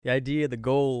The idea, the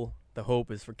goal, the hope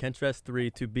is for Kench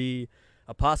 3 to be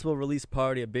a possible release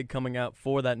party, a big coming out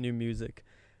for that new music.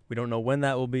 We don't know when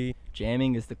that will be.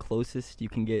 Jamming is the closest you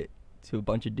can get to a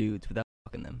bunch of dudes without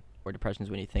fucking them. Or depression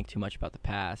is when you think too much about the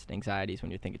past. Anxiety is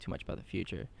when you're thinking too much about the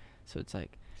future. So it's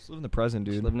like Just live in the present,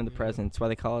 dude. just living in the present. That's why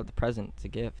they call it the present. It's a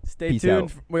gift. Stay Peace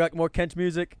tuned. out. We got more Kench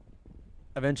music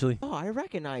eventually. Oh, I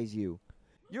recognize you.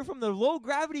 You're from the Low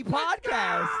Gravity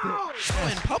Podcast. Oh,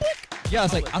 in public? Yeah,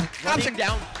 it's like Running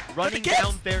down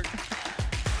there.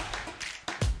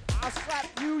 I'll slap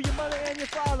you, your mother, and your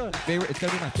father. favorite. It's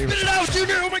gotta be my favorite. Spit it out,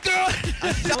 Junior! Oh my god!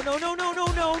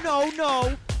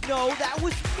 No, that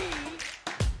was me.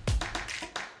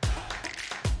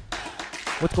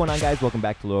 What's going on, guys? Welcome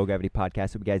back to Low Gravity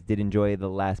Podcast. Hope you guys did enjoy the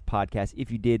last podcast. If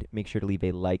you did, make sure to leave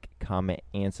a like, comment,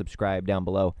 and subscribe down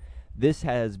below. This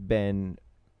has been,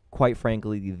 quite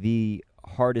frankly, the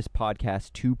hardest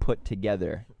podcast to put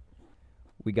together.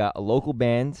 We got a local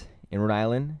band in Rhode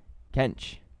Island,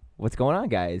 Kench. What's going on,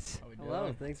 guys?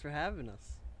 Hello, thanks for having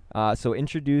us. So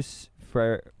introduce,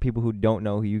 for people who don't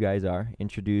know who you guys are,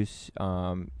 introduce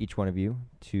each one of you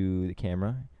to the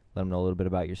camera. Let them know a little bit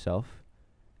about yourself,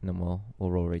 and then we'll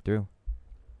roll right through.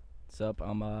 What's up?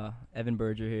 I'm Evan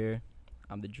Berger here.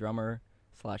 I'm the drummer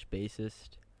 / bassist,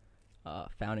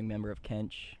 founding member of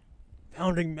Kench.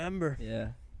 Founding member. Yeah,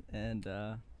 and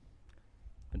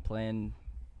been playing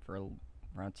for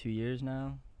around 2 years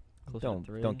now. Closer to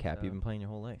 3, Don't cap. so- You've been playing your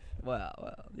whole life.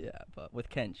 Well, yeah, but with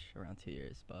Kench around 2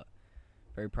 years. But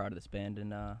very proud of this band, and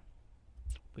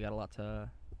we got a lot of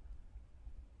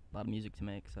music to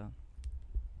make. So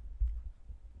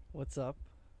What's up?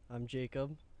 I'm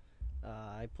Jacob.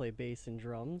 I play bass and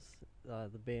drums.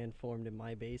 The band formed in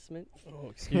my basement. Oh,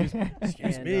 excuse me.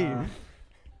 Excuse And, me.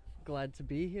 Glad to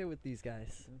be here with these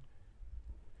guys.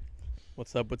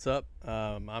 What's up? What's up?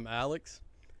 I'm Alex.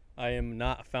 I am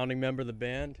not a founding member of the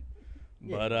band,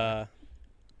 but I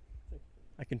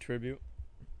contribute.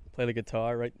 Play the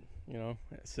guitar, right?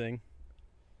 Sing.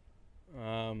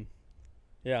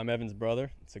 Yeah, I'm Evan's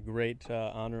brother. It's a great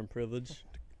honor and privilege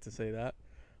to say that.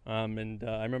 And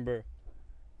I remember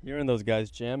hearing those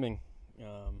guys jamming.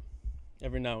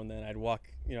 Every now and then, I'd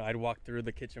walk through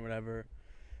the kitchen, whatever.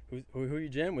 Who you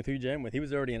jam with? Who you jam with? He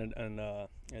was already in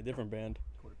a different band.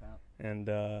 And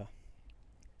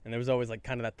there was always like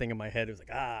kind of that thing in my head. It was like,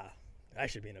 I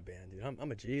should be in a band, dude.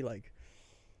 I'm a G. Like,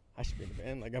 I should be in a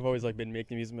band. Like, I've always like been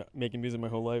making music my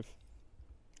whole life.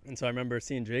 And so I remember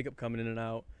seeing Jacob coming in and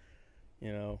out,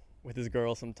 with his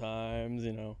girl sometimes,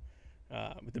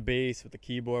 with the bass, with the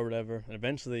keyboard, whatever. And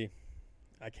eventually,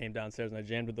 I came downstairs and I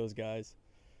jammed with those guys.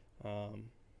 And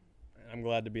I'm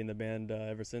glad to be in the band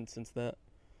ever since that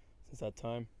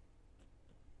time.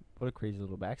 What a crazy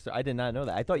little backstory. I did not know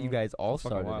that. I thought you guys all Fucking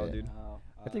started wild, it. dude.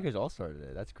 I think you guys all started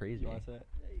it. That's crazy. you want to say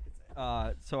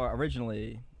it? So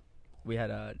originally, we had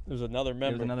There's another There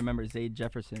was member. another member, Zaid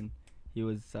Jefferson. He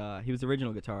was the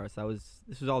original guitarist.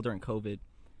 This was all during COVID.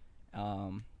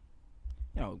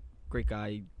 Great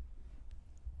guy.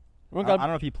 I don't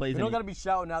know if he plays. We don't any- gotta be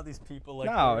shouting out these people. Like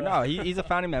no, he's a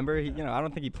founding member. I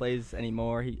don't think he plays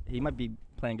anymore. He might be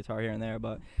playing guitar here and there,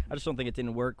 but I just don't think it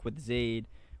didn't work with Zaid.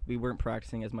 We weren't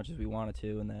practicing as much as we wanted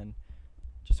to, and then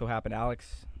just so happened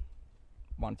Alex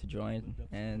wanted to join,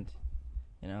 and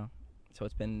so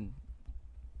it's been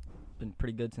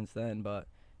pretty good since then. But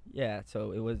yeah,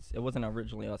 so it wasn't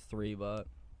originally us three, but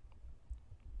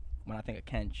when I think of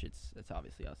Kench, it's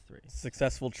obviously us three.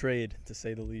 Successful trade, to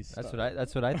say the least.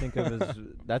 That's what I think of as.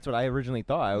 That's what I originally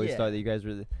thought. I always Yeah. thought that you guys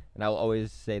were, and I'll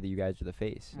always say that you guys are the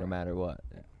face, no Right. matter what.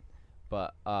 Yeah.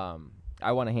 But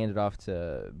I want to hand it off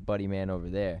to Buddy Man over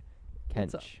there,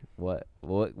 What's up? Kench.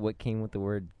 What came with the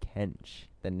word Kench?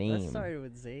 The name. That started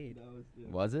with Zaid.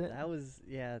 Was it? That was,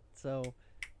 yeah, so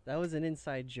that was an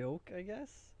inside joke, I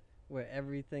guess, where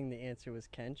everything, the answer was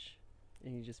Kench,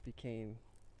 and he just became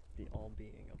the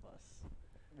all-being of us.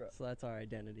 Right. So that's our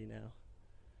identity now.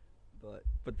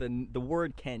 But the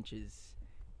word Kench is,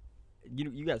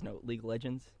 you guys know League of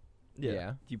Legends.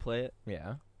 Yeah. Do you play it?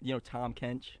 Yeah. Tom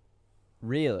Kench.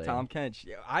 Really? Tom Kench.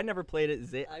 Yeah, I never played it.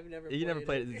 Zaid, I've never you never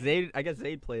played it. Zaid, I guess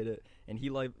Zaid played it, and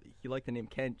he liked the name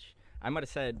Kench. I might have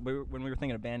said when we were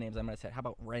thinking of band names, I might have said, how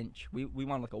about Wrench? We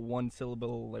wanted like a one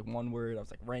syllable, like one word. I was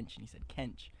like Wrench, and he said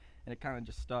Kench, and it kind of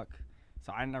just stuck.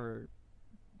 So I never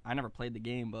played the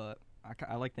game, but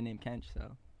I like the name Kench,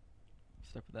 so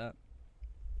stuck with that.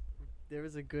 There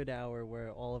was a good hour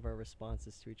where all of our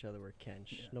responses to each other were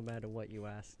Kench, no matter what you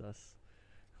asked us.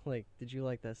 Like, did you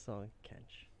like that song?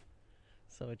 Kench.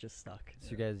 So it just stuck.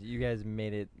 So you guys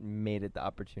made it the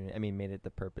opportunity. I mean, made it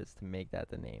the purpose to make that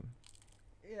the name.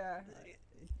 Yeah.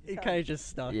 It kind of just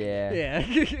stuck. Yeah.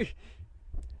 Yeah.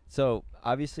 So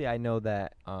obviously I know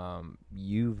that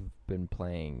you've been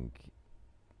playing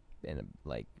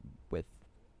like with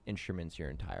instruments your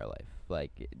entire life.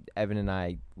 Like Evan and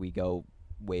I, we go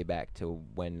way back to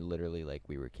when literally like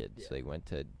we were kids. Like went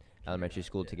to elementary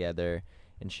school together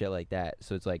and shit like that.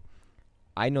 So it's like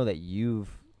I know that you've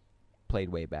played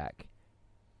way back.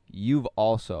 You've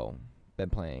also been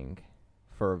playing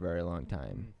for a very long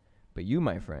time. But you,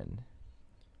 my friend,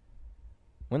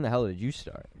 when the hell did you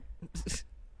start?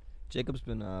 Jacob's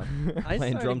been I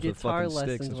playing started drums with guitar fucking sticks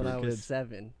lessons since when we I were was kids.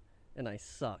 7, and I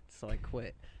sucked, so I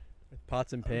quit.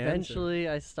 Pots and pans. Eventually,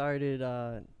 I started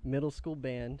middle school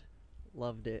band,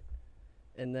 loved it,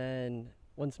 and then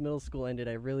once middle school ended,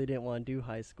 I really didn't want to do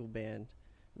high school band.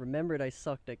 Remembered I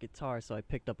sucked at guitar, so I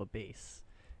picked up a bass,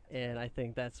 and I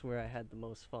think that's where I had the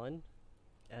most fun,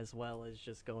 as well as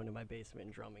just going to my basement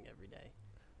and drumming every day.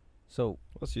 So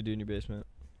What else do you do in your basement?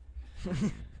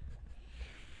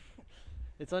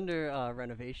 It's under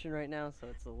renovation right now, so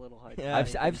it's a little hard. Yeah, I've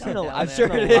seen a down I've there.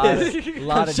 seen a lot of,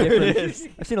 lot I'm of sure it different is.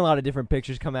 I've seen a lot of different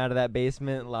pictures come out of that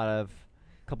basement.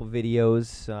 Couple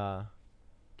videos.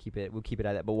 We'll keep it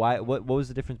at that. But why? What was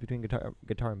the difference between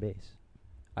guitar and bass?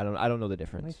 I don't know the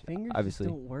difference. My fingers obviously.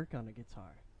 just don't work on a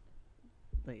guitar.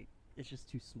 Like, it's just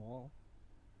too small,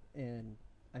 and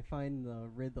I find the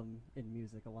rhythm in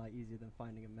music a lot easier than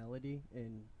finding a melody.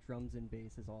 And drums and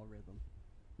bass is all rhythm,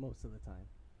 most of the time.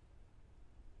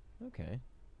 Okay.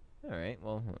 All right.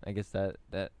 Well, I guess that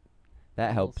A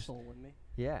little helps. soul in me.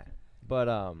 Yeah. But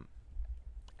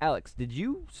Alex, did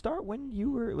you start when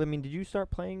you were? I mean, did you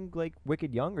start playing like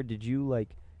wicked young, or did you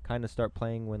like kind of start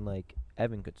playing when like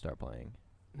Evan could start playing?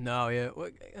 No, yeah,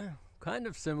 kind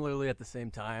of similarly at the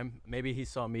same time. Maybe he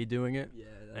saw me doing it, Yeah,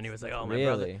 and he was like, "Oh, my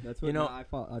brother." Really? That's what- You know- I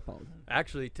followed.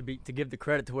 Actually, to give the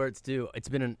credit to where it's due,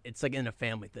 it's like in a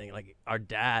family thing. Like our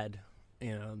dad,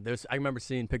 I remember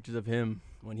seeing pictures of him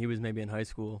when he was maybe in high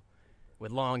school,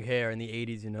 with long hair in the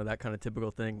 '80s. That kind of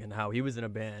typical thing, and how he was in a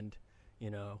band.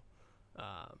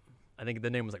 I think the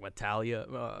name was like Metallia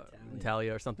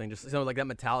or something. Just like that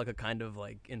Metallica kind of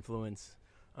like influence.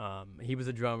 He was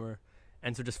a drummer.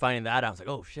 And so just finding that out, I was like,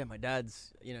 oh shit, my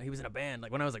dad's, he was in a band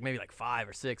like when I was like maybe like 5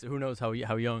 or 6, or who knows how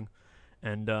young.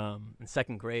 And in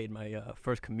second grade, my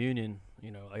first communion,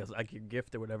 I was like your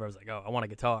gift or whatever. I was like, oh, I want a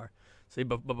guitar. So,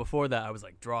 but before that, I was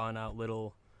like drawing out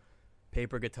little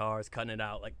paper guitars, cutting it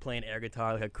out, like playing air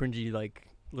guitar, like a cringy like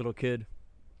little kid.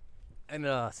 And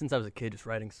since I was a kid, just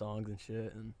writing songs and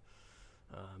shit. And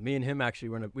me and him actually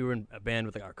we were in a band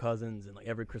with like our cousins, and like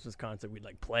every Christmas concert we'd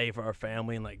like play for our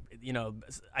family, and like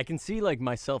I can see like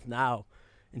myself now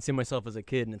and see myself as a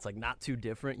kid, and it's like not too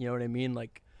different, you know what I mean?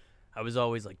 Like I was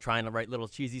always like trying to write little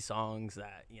cheesy songs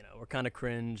that were kind of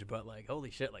cringe, but like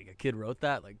holy shit, like a kid wrote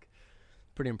that, like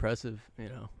pretty impressive,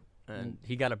 And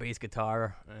he got a bass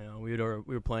guitar. We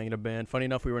were playing in a band. Funny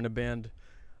enough, we were in a band.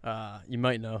 You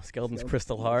might know Skeleton's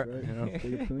Crystal Heart,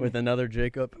 with another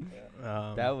Jacob.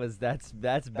 That's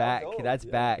back. That's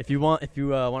back. If you want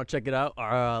to check it out,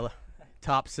 our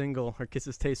top single, "Her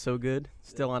Kisses Taste So Good,"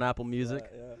 still on Apple Music.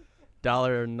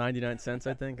 $1.99,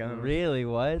 I think. I don't know. Really?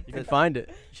 What? You can find it.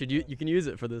 You can use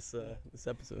it for this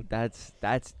episode.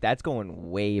 That's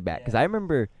going way back, because I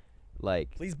remember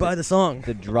like Please buy the song.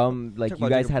 the drum, like Talk you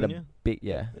about guys Jacob had a Cunha? big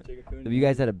you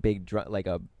guys had a big drum, like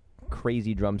a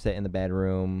crazy drum set in the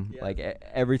bedroom. Yeah. Like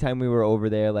every time we were over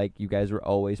there, like you guys were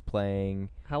always playing.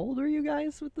 How old were you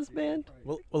guys with this band?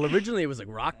 Well, originally it was like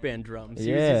Rock Band drums.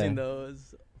 He was Yeah. using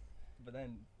those. But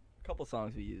then a couple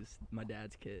songs we used my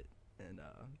dad's kit, and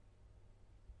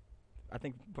I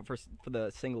think for the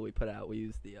single we put out, we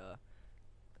used the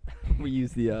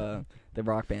the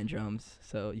Rock Band drums,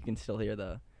 so you can still hear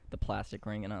the plastic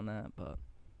ringing on that. But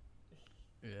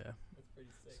Yeah.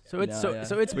 So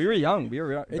it's we were young. We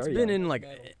were it's very been young. in like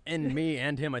in me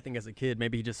and him, I think, as a kid.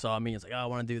 Maybe he just saw me and was like, oh, I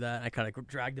want to do that. And I kind of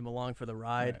dragged him along for the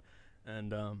ride,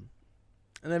 and then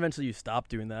eventually you stop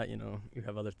doing that. You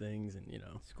have other things, and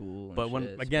school. And But when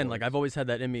shit, again, like I've sports. always had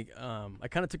that in me. I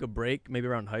kind of took a break, maybe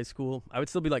around high school. I would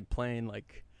still be like playing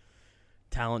like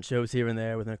talent shows here and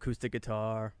there with an acoustic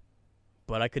guitar,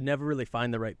 but I could never really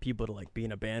find the right people to like be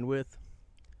in a band with.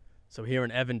 So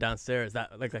hearing Evan downstairs,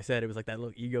 that, like I said, it was like that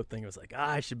little ego thing. It was like,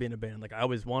 I should be in a band. Like I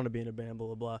always want to be in a band, blah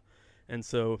blah blah. And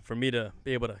so for me to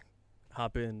be able to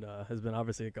hop in has been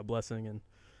obviously like a blessing, and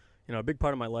a big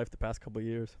part of my life the past couple of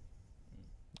years.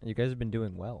 You guys have been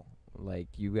doing well. Like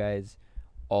you guys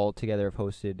all together have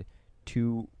hosted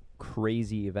 2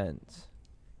 crazy events.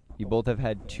 You both have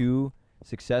had 2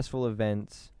 successful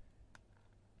events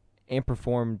and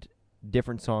performed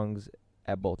different songs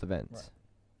at both events.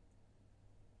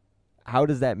 how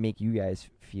does that make you guys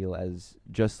feel as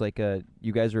just like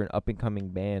you guys are an up and coming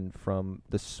band from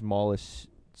the smallest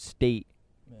state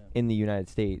in the United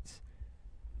States?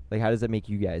 Like, how does that make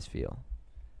you guys feel?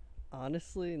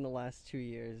 Honestly, in the last 2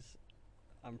 years,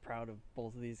 I'm proud of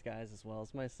both of these guys as well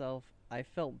as myself. I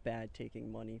felt bad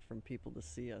taking money from people to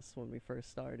see us when we first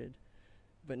started,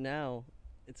 but now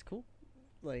it's cool,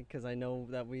 like, because I know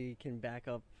that we can back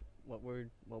up what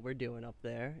we're doing up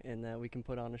there, and that we can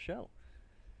put on a show.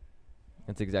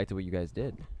 That's exactly what you guys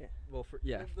did. Well,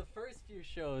 The first few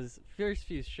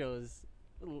shows,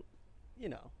 you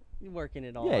know, you're working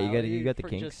it all Yeah, out. you got the for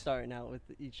kinks. just starting out with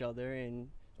each other, and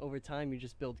over time you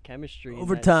just build chemistry. and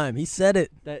Over time, he said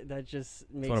it. that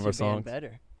just makes one of your our band songs.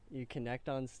 better. You connect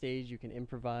on stage, you can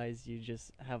improvise, you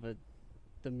just have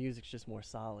the music's just more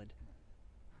solid.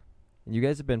 You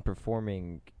guys have been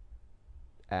performing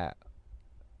at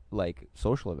like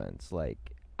social events,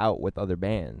 like out with other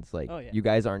bands. Like Oh, yeah. you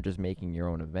guys aren't just making your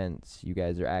own events. You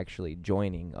guys are actually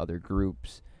joining other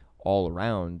groups all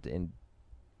around and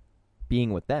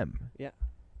being with them. Yeah.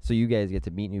 So you guys get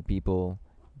to meet new people,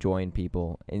 join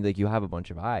people, and like you have a bunch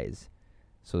of eyes.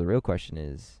 So the real question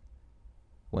is,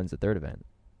 when's the third event?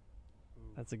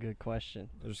 That's a good question.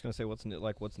 I was just gonna say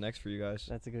what's next for you guys?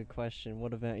 That's a good question.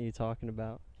 What event are you talking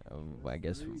about? I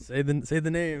guess Say the name. Say the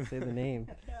name.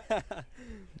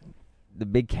 the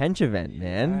big Kench event,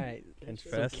 man. All right. Kench So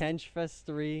Fest. Kench Fest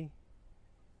 3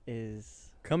 is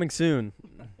Coming soon.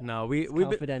 No, we've been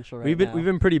confidential right we've been now. we've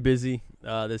been pretty busy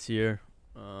this year.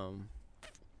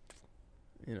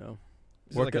 You know,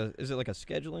 Is it like a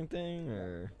scheduling thing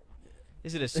or?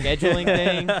 Is it a scheduling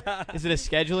thing? Is it a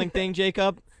scheduling thing,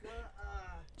 Jacob?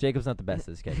 Jacob's not the best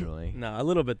at scheduling. no, a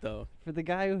little bit though. For the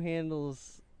guy who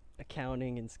handles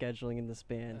accounting and scheduling in this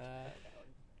band,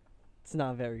 it's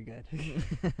not very good.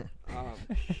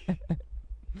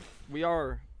 We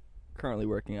are currently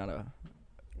working on a.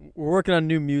 We're working on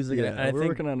new music. and I we're think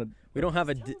working on a. we don't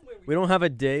have a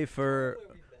day for.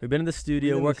 We've been in the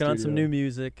studio Been in the working on some studio. new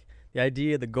music. The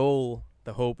idea, the goal,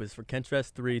 the hope is for Kench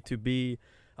Fest 3 to be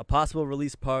a possible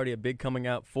release party, a big coming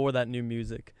out for that new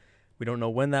music. We don't know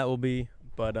when that will be,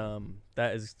 but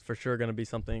that is for sure going to be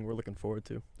something we're looking forward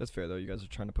to. That's fair though. You guys are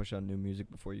trying to push out new music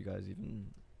before you guys even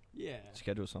Yeah.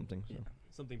 schedule something.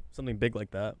 So. Something big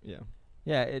like that. Yeah.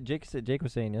 Yeah, Jake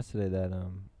was saying yesterday that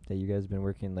that you guys have been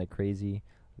working like crazy,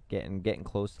 getting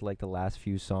close to like the last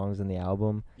few songs in the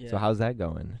album. So how's that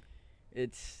going?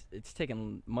 It's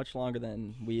taken much longer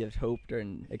than we had hoped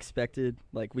and expected.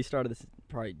 Like we started this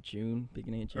probably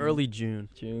beginning of June. Early June.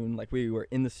 June. Like we were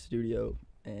in the studio,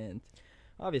 and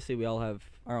obviously we all have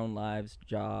our own lives,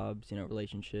 jobs,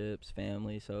 relationships,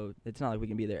 family. So it's not like we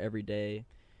can be there every day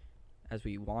as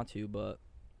we want to, but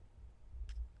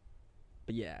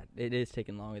yeah, it is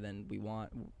taking longer than we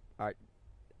want.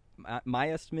 My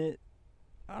estimate,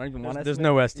 I don't even want to. There's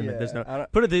no estimate. Yeah, There's no. I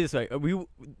don't- Put it this way: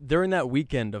 during that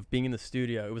weekend of being in the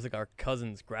studio, it was like our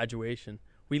cousin's graduation.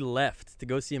 We left to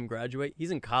go see him graduate.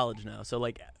 He's in college now, so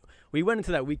like, we went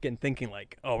into that weekend thinking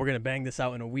like, oh, we're gonna bang this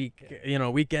out in a week.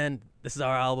 Weekend. This is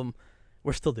our album.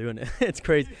 We're still doing it. It's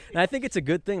crazy, and I think it's a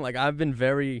good thing. Like I've been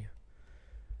very,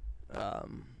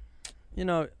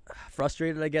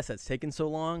 frustrated. I guess that's taken so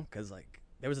long because like.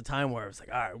 There was a time where I was like,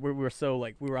 all right, we were so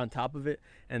like we were on top of it,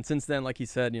 and since then, like he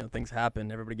said, things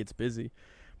happen, everybody gets busy,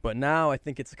 but now I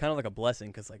think it's kind of like a blessing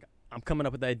because like I'm coming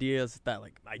up with ideas that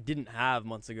like I didn't have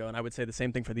months ago, and I would say the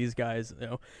same thing for these guys.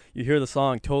 You hear the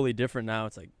song totally different now.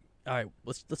 It's like, all right,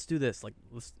 let's do this, like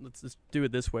let's just do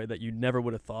it this way that you never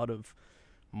would have thought of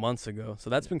months ago. So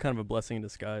that's been kind of a blessing in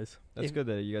disguise. That's good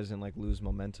that you guys didn't like lose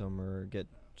momentum or get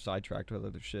sidetracked with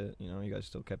other shit. You guys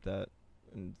still kept that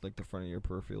in like the front of your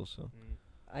peripheral. So.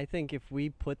 I think if we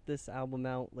put this album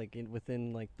out like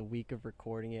within like the week of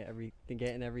recording it,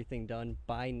 getting everything done,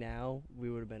 by now we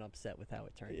would have been upset with how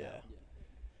it turned out.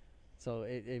 So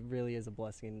it really is a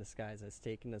blessing in disguise that's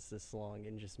taken us this long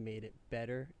and just made it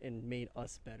better and made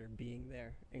us better being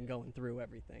there and going through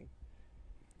everything.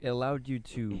 It allowed you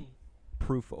to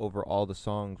proof over all the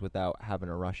songs without having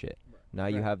to rush it. Now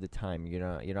you Right. have the time. You're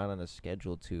not on a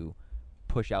schedule to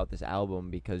push out this album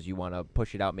because you want to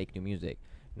push it out, make new music.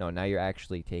 No, now you're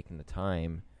actually taking the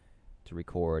time to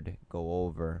record, go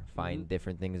over, find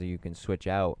different things that you can switch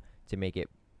out to make it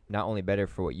not only better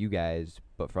for what you guys,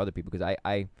 but for other people. Because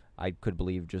I could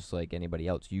believe just like anybody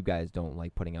else, you guys don't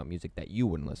like putting out music that you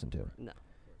wouldn't listen to. No.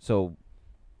 So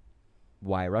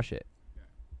why rush it?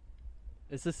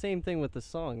 It's the same thing with the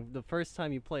song. The first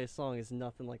time you play a song is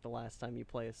nothing like the last time you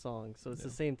play a song. So it's the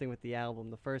same thing with the album.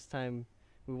 The first time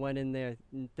we went in there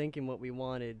thinking what we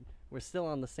wanted, we're still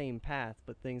on the same path,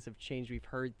 but things have changed. We've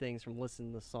heard things from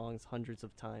listening to songs hundreds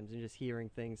of times and just hearing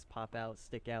things pop out,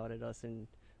 stick out at us, and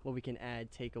what we can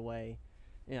add, take away.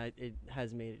 It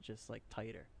has made it just like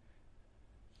tighter.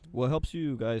 What helps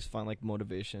you guys find like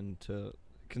motivation to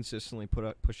consistently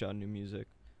push out new music?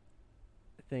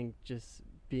 I think just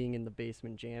being in the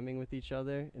basement jamming with each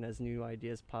other, and as new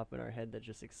ideas pop in our head, that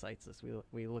just excites us.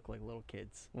 We look like little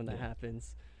kids when that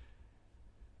happens.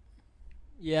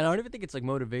 Yeah, and I don't even think it's like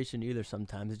motivation either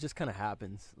sometimes. It just kind of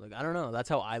happens. Like, I don't know. That's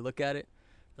how I look at it.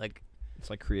 Like, It's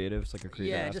like creative. It's like a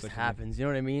creative yeah, it aspect just of it. happens. You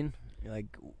know what I mean?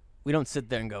 Like, we don't sit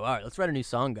there and go, all right, let's write a new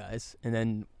song, guys. And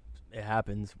then it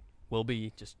happens. We'll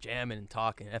be just jamming and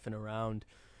talking, effing around.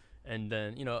 And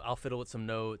then, I'll fiddle with some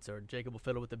notes, or Jacob will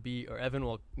fiddle with the beat, or Evan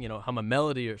will, hum a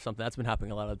melody or something. That's been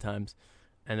happening a lot of times.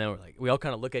 And then we all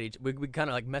kind of look at we kind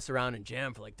of like mess around and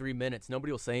jam for like 3 minutes.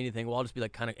 Nobody will say anything. We'll all just be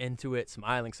like kind of into it,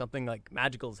 smiling. Something like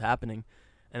magical is happening.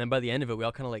 And then by the end of it, we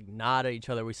all kind of like nod at each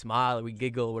other. We smile, we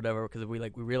giggle, or whatever, because we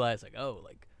realize like, oh,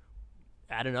 like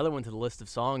add another one to the list of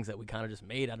songs that we kind of just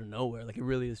made out of nowhere. Like, it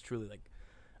really is truly like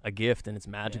a gift, and it's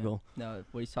magical. Yeah. No,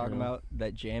 what he's talking about,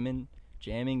 that jamming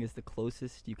is the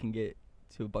closest you can get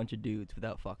to a bunch of dudes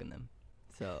without fucking them.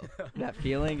 So that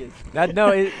feeling is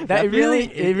it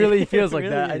really feels like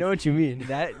really that. I is. know what you mean.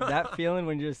 that feeling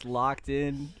when you're just locked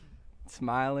in,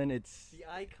 smiling. It's The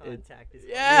eye contact is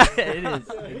Yeah. it is.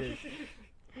 It is.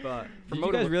 But Did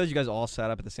you guys realize you guys all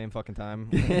sat up at the same fucking time?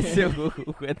 with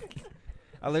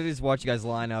I literally just watched you guys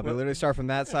line up. I literally start from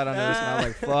that side on this, and I'm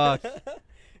like, fuck.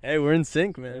 Hey, we're in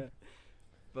sync, man.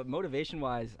 But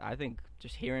motivation-wise, I think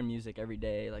just hearing music every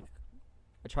day, like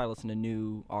I try to listen to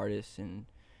new artists and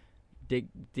dig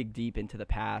deep into the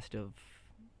past of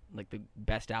like the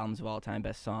best albums of all time,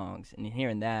 best songs, and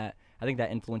hearing that, I think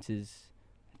that influences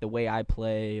the way I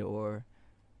play or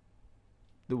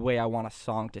the way I want a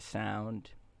song to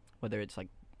sound, whether it's like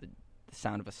the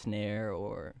sound of a snare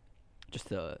or just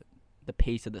the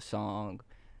pace of the song.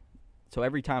 So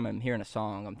every time I'm hearing a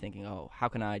song, I'm thinking, oh, how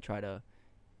can I try to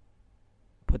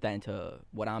put that into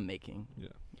what I'm making?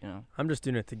 Yeah. I'm just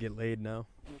doing it to get laid now.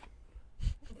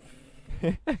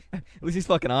 At least he's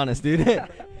fucking honest, dude.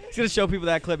 He's gonna show people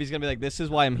that clip. He's gonna be like, "This is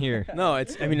why I'm here." No,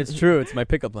 it's true. It's my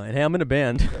pickup line. Hey, I'm in a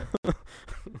band.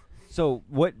 So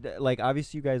what? Like,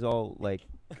 obviously, you guys all like.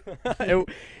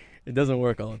 It doesn't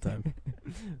work all the time.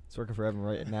 It's working for Evan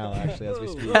right now, actually, as we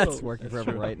speak. That's- It's working for that's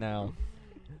Evan true. right now.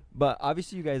 But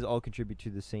obviously, you guys all contribute to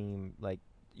the same. Like,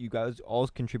 you guys all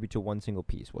contribute to one single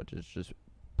piece, which is just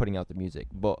putting out the music.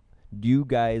 But do you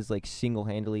guys like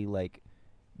single-handedly like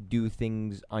do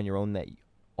things on your own that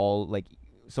all like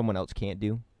someone else can't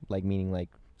do? Like, meaning like,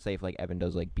 say if like Evan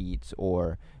does like beats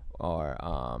or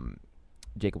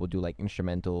Jacob will do like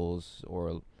instrumentals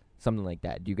or something like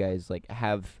that. Do you guys like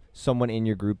have someone in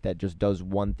your group that just does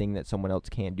one thing that someone else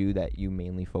can't do, that you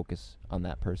mainly focus on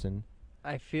that person?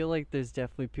 I feel like there's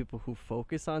definitely people who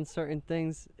focus on certain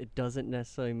things. It doesn't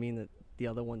necessarily mean that the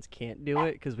other ones can't do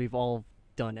it, because we've all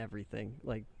done everything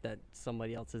like that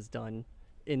somebody else has done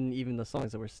in even the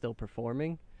songs that we're still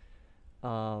performing.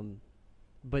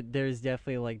 But there's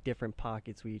definitely like different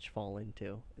pockets we each fall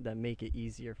into that make it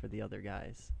easier for the other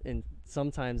guys. And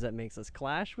sometimes that makes us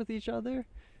clash with each other,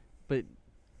 but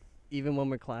even when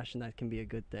we're clashing, that can be a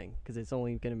good thing, because it's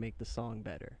only going to make the song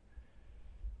better.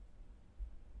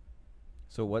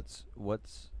 So what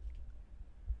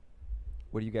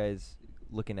are you guys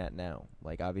looking at now?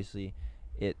 Like, obviously,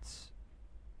 you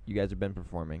guys have been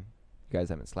performing. You guys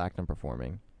haven't slacked on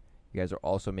performing. You guys are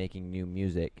also making new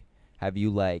music. Have you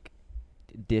like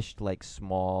dished like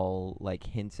small like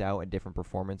hints out at different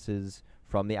performances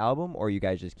from the album, or are you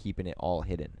guys just keeping it all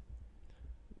hidden?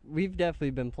 We've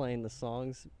definitely been playing the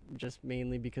songs just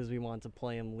mainly because we want to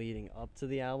play them leading up to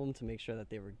the album to make sure that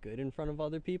they were good in front of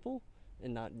other people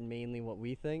and not mainly what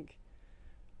we think.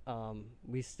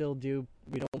 We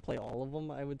don't play all of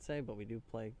them, I would say, but we do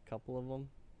play a couple of them,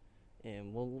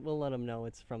 and we'll let them know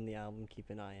it's from the album. Keep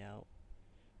an eye out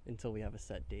until we have a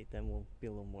set date, then we'll be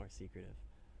a little more secretive.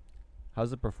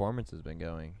 How's the performances been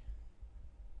going?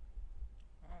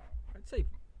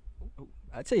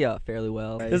 I'd say fairly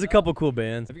well. There's a couple cool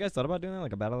bands. Have you guys thought about doing that,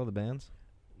 like a battle of the bands?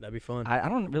 That'd be fun. I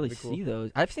don't really That'd be cool. see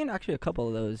those. I've seen actually a couple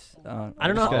of those. I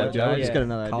don't know how- I just got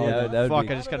another idea. That would Fuck,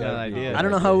 be- I just got that another would be idea. good. I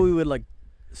don't know how we would like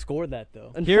score that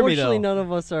though. Hear me, Unfortunately, though. none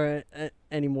of us are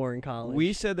anymore in college.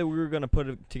 We said that we were gonna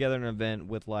put together an event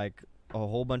with like a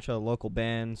whole bunch of local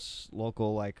bands,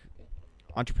 local like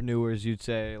entrepreneurs. You'd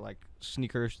say like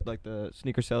sneakers, like the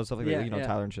sneaker sales stuff like Yeah, that. You know, yeah.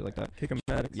 Tyler and shit like that.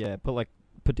 Kick-o-matics. Yeah,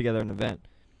 put together an event,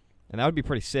 and that would be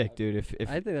pretty sick, dude. If I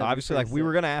think that'd be obviously pretty like we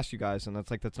were sick. gonna ask you guys, and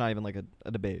that's not even like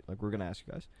a debate. Like we're gonna ask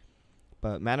you guys,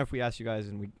 But imagine if we asked you guys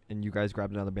and you guys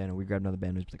grabbed another band and we grabbed another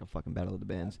band, it'd be like a fucking battle of the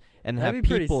bands, and That'd have be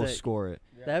pretty people sick. score it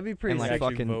That'd be pretty and like sick.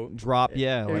 Actually fucking vote. drop.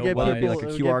 Yeah, It would like get whether whether it be people, like it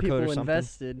a would QR get code or people something.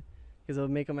 invested because it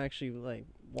would make them actually like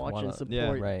watch and Wanna- support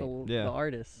Yeah. Right. Yeah. the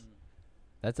artists.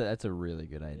 That's a really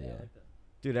good idea.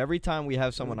 Dude, every time we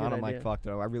have someone good on, I'm like, idea. fuck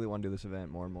though. I really want to do this event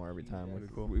more and more every time. That'd Like,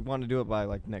 be cool. we want to do it by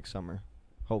like next summer,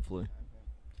 hopefully.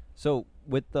 So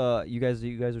with the you guys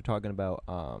are talking about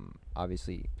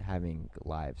obviously having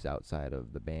lives outside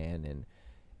of the band and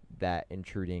that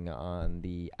intruding on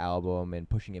the album and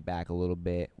pushing it back a little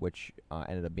bit, which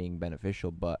ended up being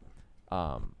beneficial. But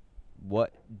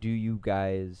what do you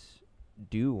guys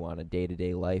do on a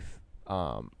day-to-day life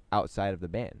outside of the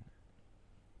band?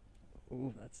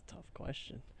 Ooh, that's a tough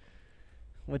question.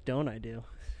 What don't I do?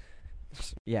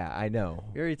 Yeah, I know.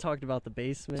 We already talked about the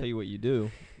basement. Tell you what you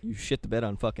do. You shit the bed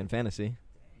on fucking fantasy.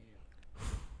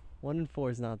 1 in 4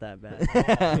 is not that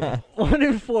bad. 1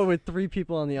 in 4 with 3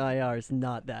 people on the IR is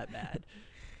not that bad.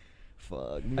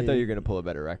 Fuck. I thought you were gonna pull a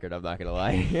better record. I'm not gonna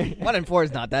lie. 1 and 4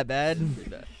 is not that bad.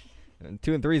 And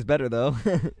 2 and 3 is better though.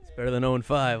 It's better than 0 and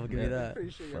 5. I'll give you that. Pretty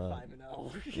sure you're Fuck.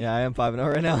 5-0. Yeah, I am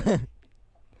 5-0 right now.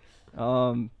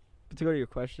 But to go to your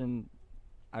question,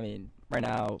 I mean, right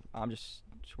now I'm just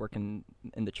working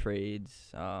in the trades.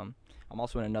 I'm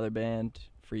also in another band,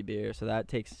 Free Beer, so that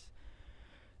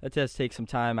does take some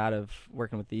time out of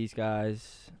working with these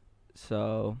guys.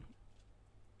 So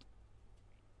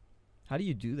How do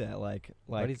you do that? Like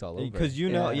Buddy's all over because it. you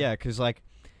know, Yeah. because like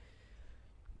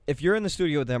if you're in the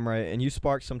studio with them, right, and you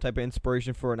spark some type of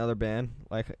inspiration for another band,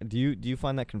 like do you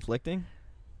find that conflicting?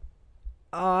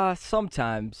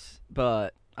 sometimes,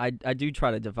 but I do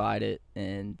try to divide it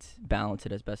and balance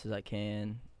it as best as I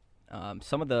can.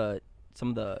 Some of the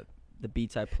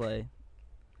beats I play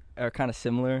are kind of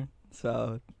similar,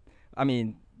 so I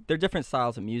mean they're different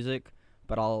styles of music,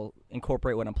 but I'll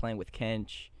incorporate what I'm playing with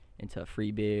Kench into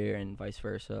Free Beer and vice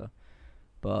versa.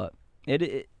 But there's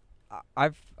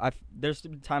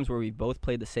been times where we both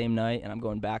played the same night and I'm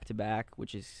going back to back,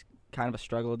 which is kind of a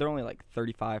struggle. They're only like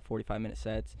 35, 45-minute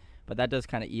sets, but that does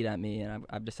kind of eat at me, and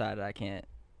I've decided I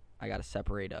got to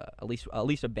separate at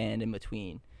least a band in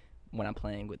between when I'm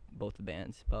playing with both the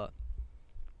bands. But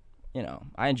you know,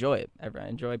 I enjoy it. I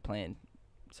enjoy playing,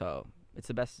 so it's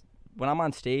the best when I'm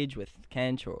on stage with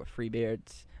Kench or Free Beer.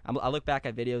 I look back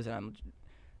at videos and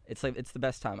it's the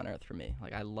best time on earth for me.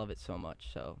 Like I love it so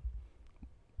much. So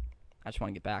I just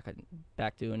want to get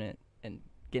back doing it, and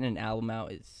getting an album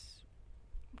out is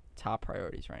top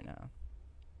priorities right now.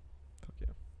 Fuck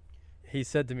yeah. He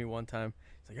said to me one time,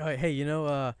 he's like, "Oh, hey, you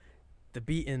know, the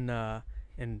beat in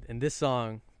this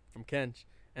song from Kench,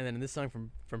 and then in this song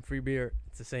from Free Beer,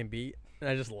 it's the same beat." And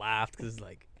I just laughed because it's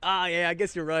like, yeah, I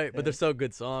guess you're right. But they're so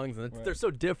good songs, and they're so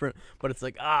different. But it's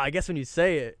like, I guess when you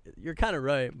say it, you're kind of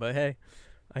right. But hey,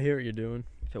 I hear what you're doing.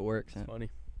 If it works. It's funny.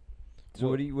 So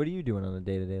what are you doing on a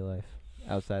day-to-day life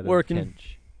outside Working. of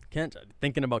Kench? Kench,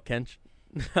 thinking about Kench.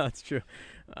 No, it's true.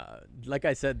 Like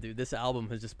I said, dude, this album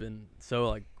has just been so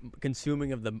like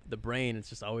consuming of the brain. It's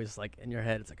just always like in your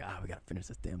head. It's like, we gotta finish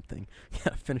this damn thing.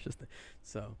 Gotta finish this thing.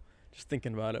 So just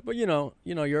thinking about it. But you know,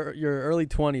 your early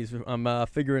 20s. I'm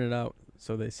figuring it out.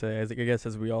 So they say. I guess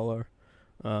as we all are.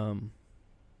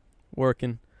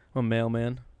 Working. I'm a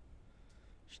mailman.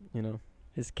 You know.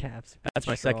 His caps. That's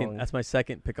my second. That's my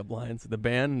second pickup lines. The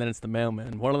band, and then it's the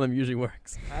mailman. One of them usually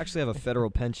works. I actually have a federal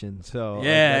pension, so I think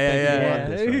Yeah. you want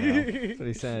this right now. That's what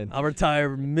he's saying. I'll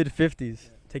retire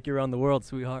mid-50s. Take you around the world,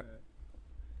 sweetheart.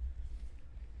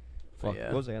 Fuck, Yeah.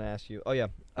 what was I gonna ask you? Oh yeah.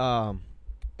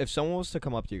 If someone was to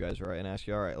come up to you guys, right, and ask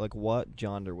you, all right, like what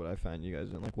genre would I find you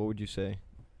guys in? Like, what would you say?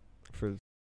 For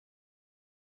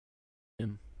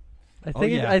I Oh,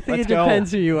 think yeah. I think Let's it go.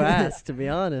 depends who you ask. To be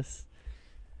honest,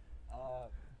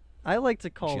 I like to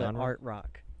call it Genre? art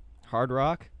rock. hard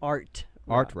rock, Art.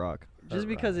 art rock. Just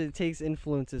because it takes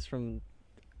influences from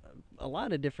a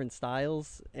lot of different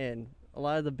styles, and a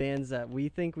lot of the bands that we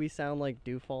think we sound like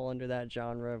do fall under that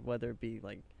genre, whether it be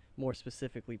like more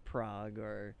specifically prog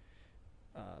or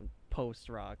post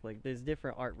rock. Like there's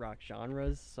different art rock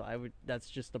genres, so that's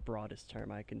just the broadest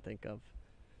term I can think of.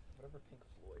 Whatever Pink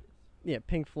Floyd is. Yeah,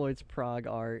 Pink Floyd's prog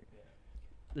art.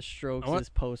 The Strokes want- is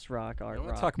post rock I art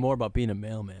want rock. to talk more about being a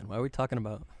mailman. Why are we talking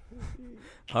about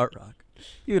art rock?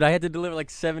 Dude, I had to deliver like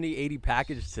 70, 80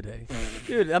 packages today.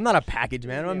 Dude, I'm not a package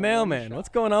man. I'm a mailman. What's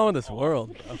going on with this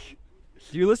world, bro?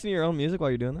 Do you listen to your own music while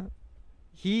you're doing that?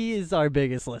 He is our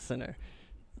biggest listener.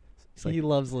 like- He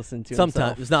loves listening to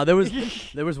Sometimes. himself. No,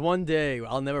 there was one day,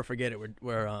 I'll never forget it,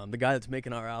 where the guy that's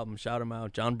making our album, shout him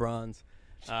out, John Bronze.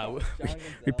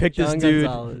 We picked John this dude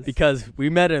Gonzalez. because we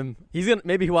met him.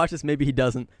 Maybe he watched this, maybe he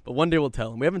doesn't. But one day we'll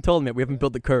tell him. We haven't told him yet. We haven't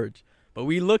built the courage. But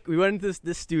we went into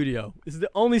this studio. This is the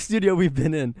only studio we've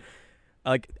been in,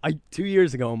 2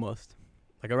 years ago almost,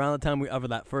 like around the time of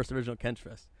that first original Kench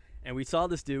Fest. And we saw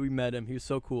this dude. We met him. He was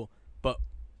so cool. But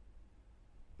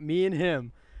me and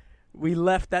him, we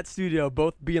left that studio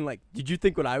both being like, "Did you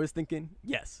think what I was thinking?"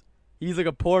 Yes. He's like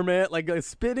a poor man, like a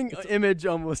spitting image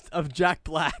almost of Jack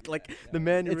Black, like the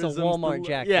mannerisms. It's a Walmart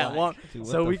Jack Yeah, Black. Dude,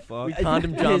 so we conned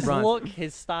him John His Bryant. look,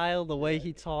 his style, the way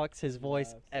he talks, his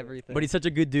voice, everything. But he's such a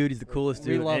good dude. He's the coolest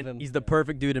We dude. love and him. He's the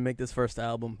perfect dude to make this first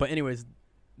album. But anyways,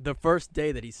 the first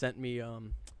day that he sent me,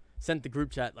 sent the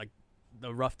group chat like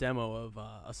the rough demo of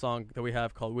a song that we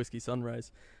have called Whiskey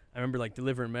Sunrise. I remember like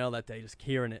delivering mail that day, just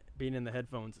hearing it, being in the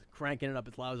headphones, cranking it up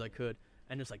as loud as I could,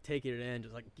 and just like taking it in,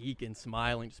 just like geeking,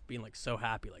 smiling, just being like so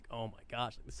happy, like, oh my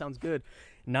gosh, like, this sounds good.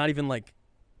 Not even like,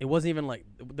 it wasn't even like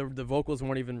the vocals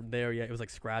weren't even there yet. It was like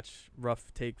scratch,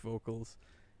 rough take vocals.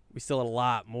 We still had a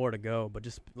lot more to go, but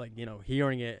just like, you know,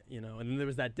 hearing it, you know. And then there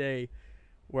was that day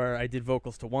where I did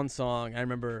vocals to one song. I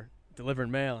remember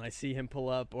delivering mail, and I see him pull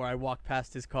up, or I walked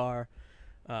past his car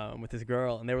with his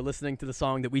girl, and they were listening to the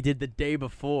song that we did the day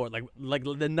before, like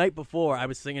the night before. I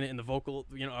was singing it in the vocal,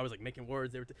 you know, I was like making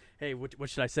words. They were, hey, what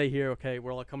should I say here? Okay,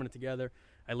 we're all coming together.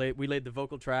 We laid the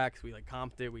vocal tracks, we like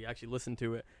comped it, we actually listened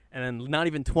to it, and then not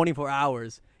even 24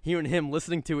 hours, hearing him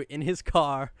listening to it in his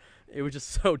car, it was just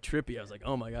so trippy. I was like,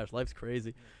 oh my gosh, life's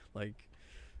crazy. Like,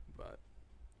 but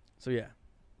so yeah,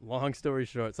 long story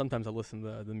short, sometimes I listen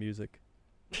to the music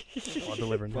while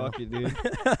delivering. Fuck you, dude.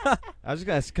 I was just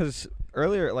gonna ask, because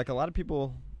earlier, like, a lot of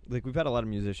people, like, we've had a lot of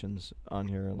musicians on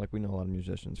here, and like, we know a lot of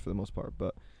musicians for the most part,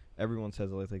 but everyone says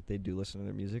like they do listen to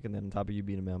their music, and then on top of you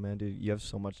being a mailman, dude, you have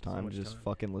so much time to just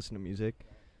fucking listen to music.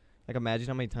 Like, imagine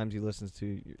how many times you listen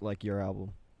to like your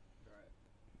album.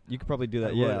 You could probably do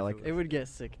that. Yeah, like it would get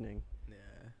sickening. Yeah.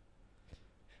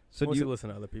 so. Mostly Do you, listen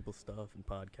to other people's stuff and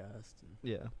podcasts. And,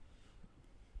 yeah.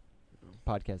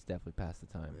 Podcast definitely passed the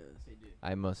time.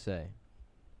 I must say,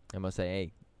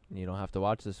 hey, you don't have to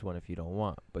watch this one if you don't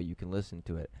want, but you can listen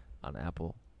to it on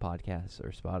Apple Podcasts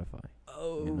or Spotify.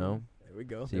 Oh, You know? there we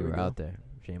go. See, there we we're go. out there.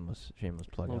 Shameless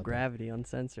plug. Low out gravity,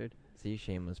 uncensored. there. See,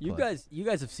 shameless You plug.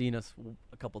 guys have seen us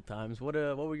a couple times. What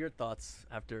were your thoughts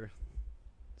after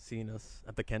seeing us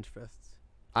at the Kench Fests?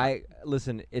 I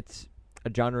listen. It's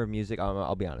a genre of music.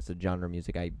 I'll be honest. A genre of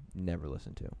music I never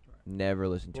listened to. Never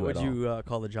listened to What at would all. you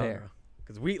call the genre? Fair.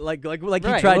 Because we like you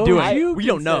Right, tried what doing. would you We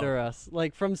don't know. consider us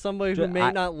like from somebody who Ju- may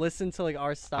I- not listen to like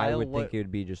our I style. would what? think it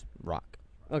would be just rock.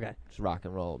 Okay. Just rock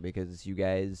and roll, because you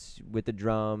guys with the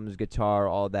drums, guitar,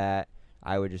 all that,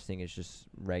 I would just think it's just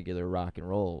regular rock and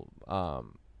roll.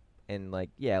 And like,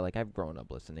 yeah, like I've grown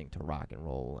up listening to rock and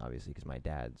roll, obviously, because my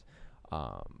dad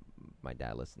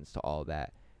listens to all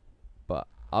that. But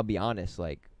I'll be honest,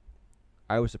 like,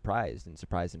 I was surprised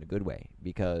in a good way,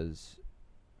 because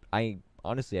I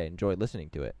enjoyed listening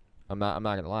to it. I'm not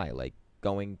gonna lie, like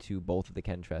going to both of the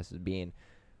Kench Fests, being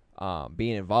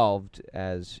involved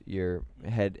as your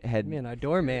head Man, our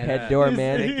doorman. head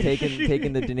doorman,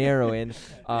 taking the dinero in.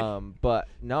 But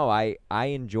no, I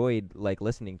enjoyed like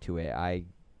listening to it. I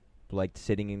liked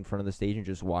sitting in front of the stage and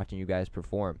just watching you guys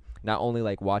perform. Not only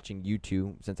like watching you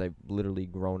two, since I've literally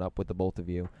grown up with the both of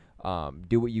you,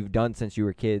 do what you've done since you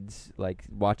were kids. Like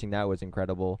watching that was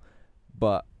incredible,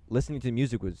 but listening to the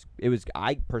music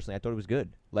I personally thought it was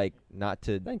good. Like, not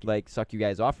to Thank you. like suck you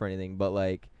guys off or anything, but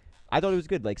like I thought it was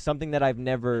good. Like something that I've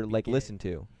never like listened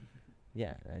to.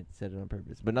 Yeah, I said it on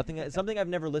purpose, but something I've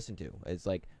never listened to. It's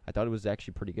like I thought it was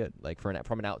actually pretty good. Like from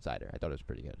an outsider, I thought it was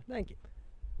pretty good. Thank you.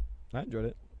 I enjoyed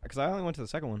it, because I only went to the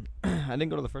second one. I didn't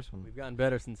go to the first one. We've gotten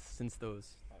better since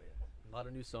those. A lot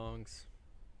of new songs.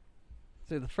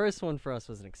 So the first one for us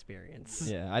was an experience.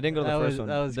 Yeah, I didn't go to That the was- first one.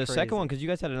 that was The crazy. second one, because you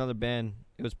guys had another band.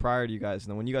 It was prior to you guys, and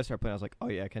then when you guys started playing, I was like, oh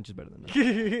yeah, Kench is better than that.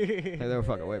 Like, they were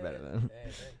fucking way better than.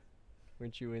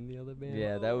 Weren't you in the other band?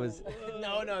 Yeah, that was.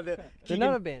 No, They're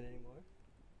not a band anymore.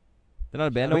 They're not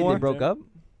a band no Wait, more. they broke up?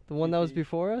 The one that was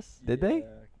before us? Did they?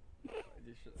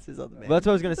 It's his other band. Well, that's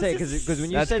what I was gonna say, because when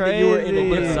you That's said that you were in a crazy.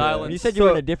 different, Silence. when you said you were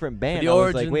in So- a different band, the I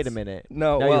was like, wait a origins. minute.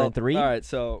 No, Now well, you're in 3? All right,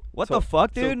 so What so- the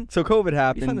fuck, so- dude? So, COVID You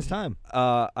happened. found this time.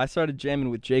 I started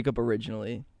jamming with Jacob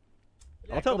originally.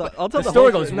 I'll tell the the whole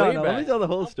story goes no, way no, let me back. tell the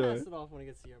whole I'll story. pass it off when it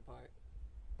gets to your part.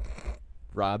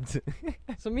 Robbed.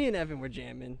 So me and Evan were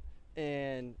jamming,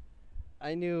 and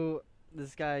I knew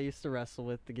this guy I used to wrestle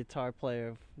with, the guitar player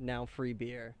of Now Free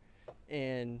Beer,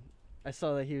 and I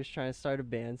saw that he was trying to start a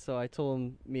band, so I told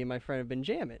him me and my friend have been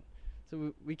jamming.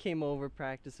 So we came over,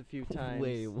 practiced a few times.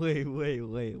 Wait, what?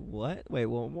 Wait,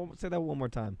 well, say that one more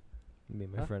time. Me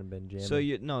and my Huh? friend been jamming. So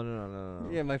you no.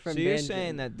 Yeah, my friend. So you're band saying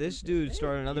jammed. that this dude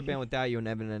started another band without you, and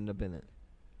Evan ended up in it.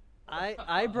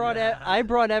 I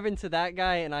brought Evan to that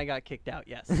guy and I got kicked out.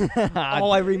 Yes.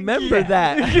 Oh, I remember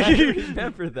that. I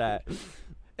remember that.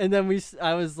 And then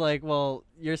I was like, well,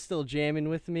 you're still jamming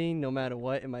with me no matter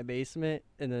what in my basement.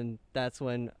 And then that's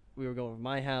when we were going to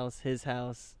my house, his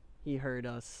house. He heard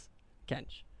us.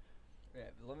 Kench. Yeah,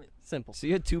 Simple. So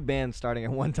you had 2 bands starting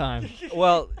at one time.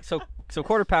 well, so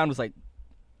Quarter Pound was like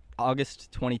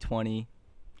August 2020.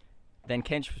 Then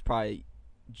Kench was probably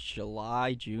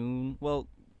July, June. Well,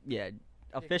 yeah,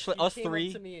 officially us came three.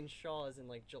 Up to me in Shaw's in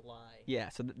like July. Yeah,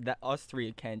 so that us three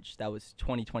at Kench, that was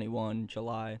 2021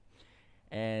 July,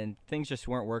 and things just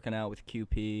weren't working out with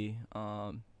QP.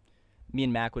 Me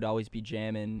and Mac would always be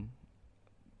jamming,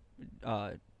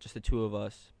 just the two of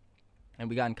us, and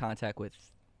we got in contact with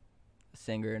a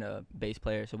singer and a bass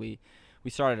player. So we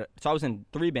started. So I was in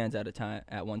 3 bands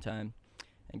at one time,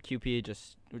 and QP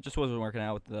just wasn't working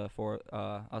out with the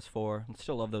us four. I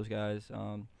still love those guys.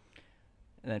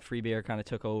 And then Free Beer kind of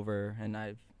took over, and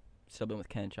I've still been with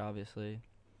Kench, obviously.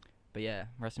 But yeah,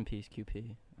 rest in peace,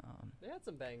 QP. They had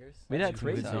some bangers. We had some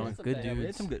good some songs. Good We had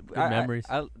dudes. some good memories.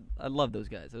 I love those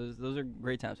guys. Those are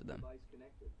great times with them.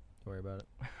 Don't worry about it.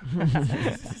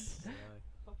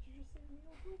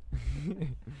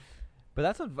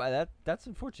 But that's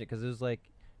unfortunate because it was like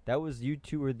that was you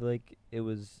two were like it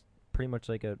was pretty much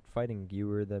like a fighting. You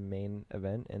were the main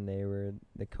event and they were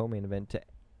the co-main event to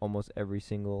almost every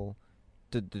single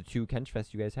the 2 Kench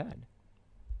Fest you guys had.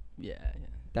 Yeah.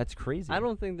 That's crazy. I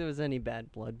don't think there was any bad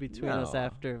blood between us No.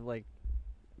 after like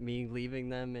me leaving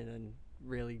them and then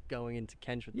really going into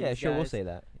Kench with Yeah, these sure, guys. we'll say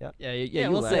that. Yeah. Yeah, Yeah,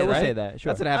 you we'll left, say We'll right? say that.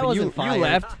 Sure. That's what I happened. wasn't You fired.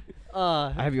 left.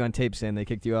 Uh, I have you on tape saying they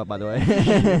kicked you out, by the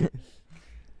way.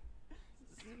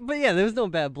 But yeah, there was no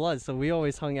bad blood, so we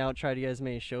always hung out, tried to get as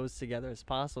many shows together as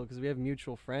possible because we have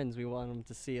mutual friends. We want them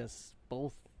to see us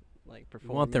both like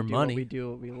perform. want their and do money. What we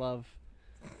do what we love.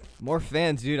 More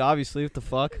fans, dude. Obviously, what the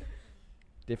fuck?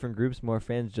 Different groups, more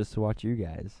fans just to watch you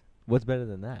guys. What's better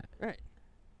than that? Right.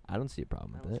 I don't see a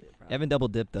problem with it. Evan double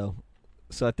dipped though,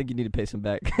 so I think you need to pay some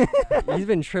back. He's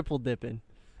been triple dipping.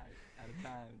 At a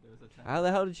time, there was a time. How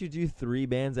the hell did you do 3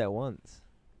 bands at once?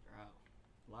 Bro,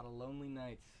 a lot of lonely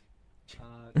nights.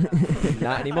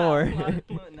 Not anymore. No.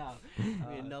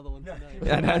 Another one tonight.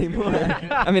 Yeah, not anymore.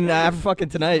 I mean, after fucking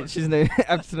tonight,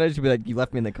 after tonight she'll be like, "You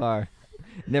left me in the car,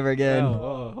 never again."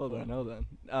 Oh, hold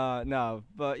on. No,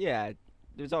 but yeah,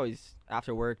 there's always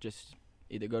after work just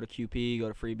either go to QP, go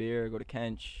to Free Beer, go to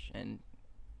Kench, and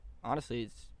honestly,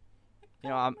 it's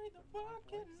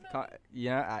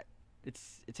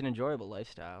it's an enjoyable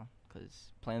lifestyle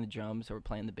because playing the drums or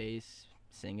playing the bass,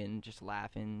 singing, just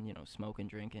laughing, smoking,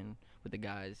 drinking with the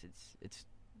guys, it's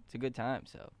a good time.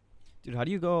 So Dude, how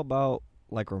do you go about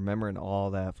like remembering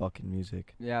all that fucking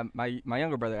music? yeah, my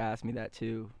younger brother asked me that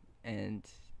too, and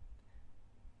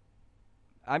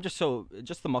I'm just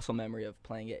the muscle memory of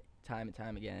playing it time and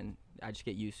time again. I just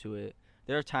get used to it.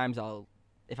 There are times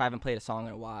if I haven't played a song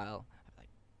in a while,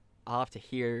 I'll have to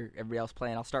hear everybody else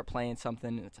playing. I'll start playing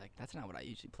something, and it's like, that's not what I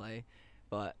usually play.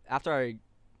 But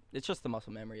it's just the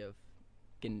muscle memory of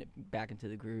getting it back into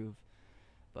the groove.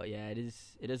 But yeah, it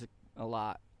is a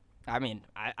lot. I mean,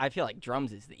 I feel like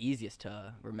drums is the easiest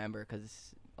to remember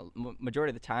because majority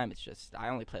of the time it's just I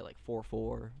only play like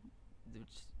 4/4, which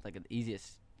is like the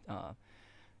easiest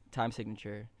time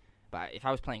signature. But if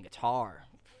I was playing guitar,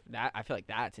 that I feel like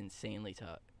that's insanely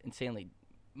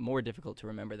more difficult to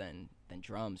remember than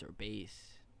drums or bass.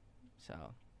 So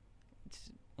it's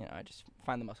I just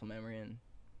find the muscle memory. And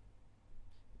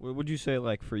What would you say,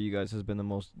 like, for you guys has been the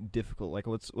most difficult? Like,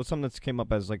 what's something that's came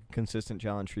up as, like, a consistent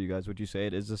challenge for you guys? Would you say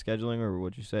it is the scheduling, or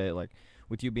would you say, like,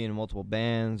 with you being in multiple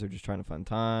bands or just trying to find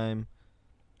time?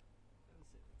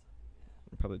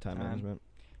 Probably time management.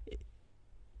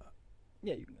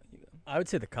 yeah, you go. I would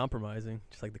say the compromising,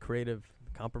 just like the creative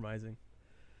compromising.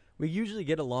 We usually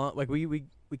get along, like we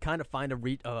kind of find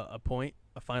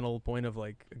a final point of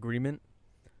like agreement,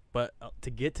 but to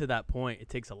get to that point, it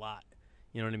takes a lot.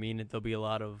 You know what I mean? There'll be a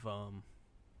lot of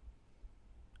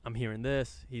I'm hearing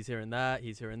this, he's hearing that,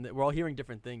 he's hearing that. We're all hearing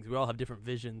different things. We all have different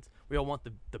visions. We all want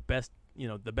the best,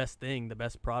 the best thing, the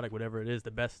best product, whatever it is,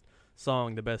 the best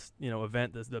song, the best,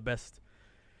 event, the best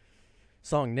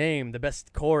song name, the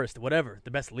best chorus, whatever,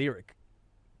 the best lyric.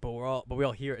 But we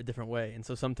all hear it a different way. And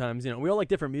so sometimes, we all like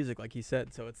different music, like he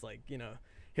said. So it's like,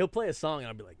 he'll play a song and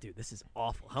I'll be like, dude, this is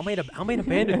awful. How made a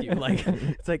band with you? Like,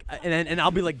 it's like, and I'll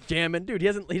be like jamming, dude. He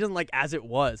doesn't like As It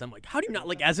Was. I'm like, how do you not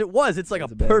like As It Was? It's like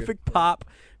That's a a banger. perfect pop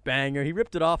banger. He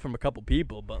ripped it off from a couple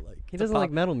people, but like He it's a doesn't like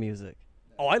pop- metal music.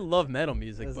 Oh, I love metal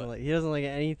music, but He doesn't like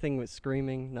anything with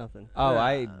screaming, nothing. Oh,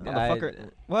 Motherfucker.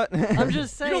 What? I'm just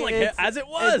you saying. don't like it's, As It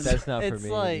Was. That's not for it's me.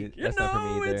 like- You That's not for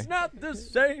know, me either. it's not the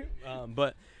same.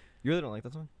 But You really don't like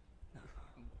that song?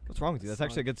 What's wrong with you? That's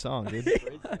actually a good song, dude.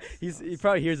 he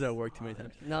probably hears it at work too many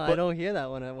times. No, I But- don't hear that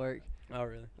one at work. Oh,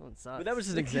 really? Oh, it sucks. But that was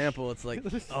just an example. It's like,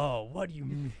 oh, what do you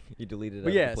mean? You deleted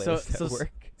But it. yeah, the so playlist at so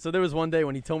work. so there was one day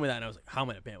when he told me that, and I was like, how am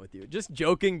I in a band with you? Just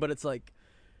joking, but it's like,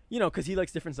 you know, because he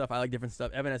likes different stuff, I like different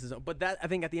stuff. Evan has his own. But that, I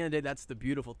think, at the end of the day, that's the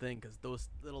beautiful thing, because those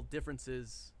little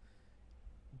differences,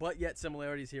 but yet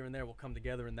similarities here and there, will come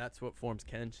together, and that's what forms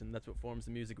Kench, and that's what forms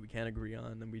the music we can agree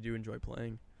on, and we do enjoy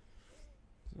playing.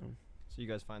 So So you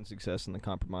guys find success in the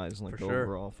compromise and like For the sure.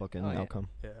 overall fucking Oh, yeah. outcome.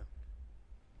 yeah.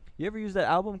 You ever use that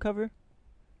album cover?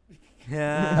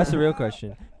 Yeah. That's the real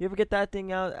question. You ever get that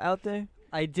thing out there?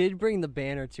 I did bring the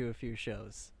banner to a few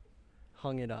shows.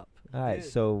 Hung it up. All right.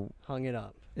 So Hung it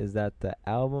up. is that the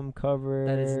album cover?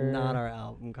 That is not our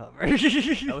album cover. That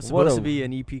was What supposed a- to be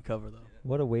an EP cover, though.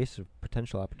 What a waste of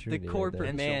potential the opportunity. right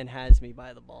corporate there. man has me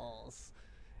by the balls.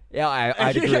 Yeah, I'd I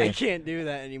agree. can't do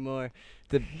that anymore.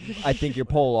 I think your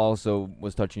poll also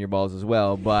was touching your balls as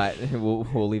well, but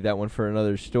we'll leave that one for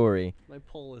another story. My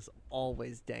pole is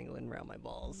always dangling around my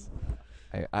balls.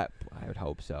 I would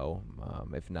hope so.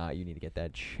 If not, you need to get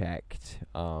that checked.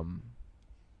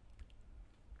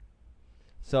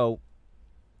 So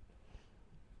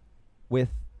with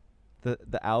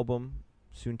the album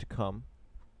soon to come,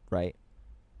 right?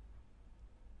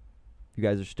 You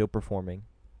guys are still performing,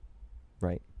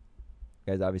 right?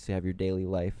 You guys obviously have your daily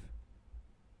life.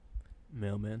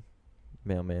 Mailman.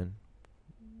 Mailman.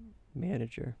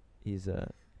 Manager. He's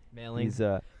Mailing. he's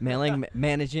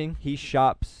Managing. he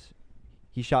shops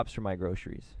for my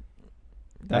groceries.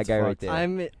 That's that guy right fucked.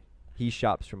 there. He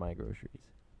shops for my groceries.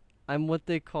 I'm what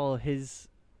they call his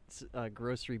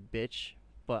grocery bitch,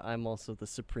 but I'm also the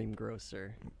supreme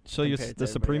grocer. So you're compared the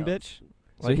to supreme everybody bitch?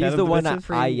 So Like he's Adam the the one bitches?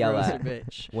 that I yell grocer at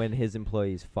bitch. when his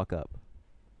employees fuck up,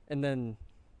 And then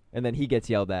and then he gets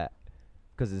yelled at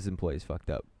because his employees fucked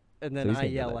up, and So then he's I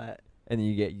saying yell that. at. and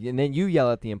then you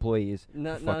yell at the employees.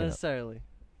 Not fucking up. necessarily.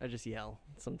 I just yell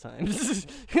sometimes.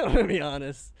 I'm gonna be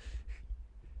honest.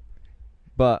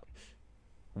 But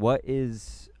what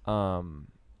is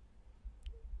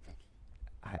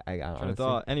I honestly,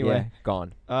 thought. Anyway. yeah,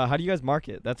 gone. How do you guys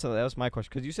market? That was my question.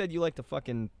 Because you said you like to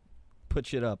fucking put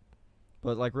shit up.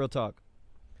 But, like, real talk.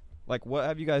 Like, what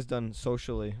have you guys done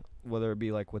socially? Whether it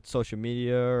be, like, with social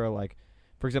media or, like,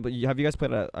 for example, have you guys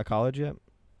played at a college yet?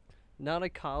 Not a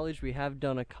college. We have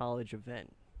done a college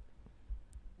event.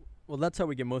 Well, that's how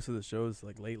we get most of the shows,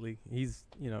 like, lately. He's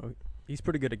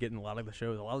pretty good at getting a lot of the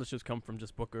shows. A lot of the shows come from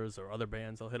just bookers or other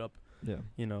bands. They'll hit up, Yeah.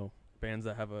 bands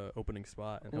that have a opening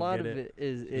spot. And A he'll lot get of it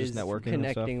is networking and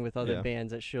stuff? connecting with other Yeah.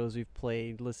 bands at shows we've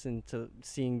played,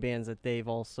 seeing bands that they've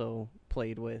also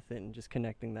played with, and just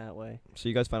connecting that way. So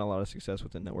you guys find a lot of success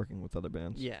with the networking with other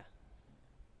bands? Yeah,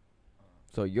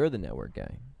 So you're the network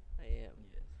guy. I am.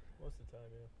 Most of the time,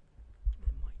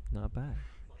 yeah. Not bad.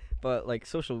 But like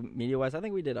social media wise, I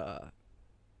think we did a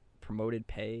promoted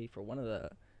pay for one of the.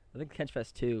 I think Kench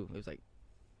Fest 2. It was like,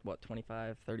 what,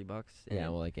 $25, $30? Yeah,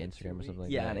 And- well, like Instagram or something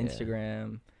like yeah, that. on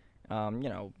Instagram.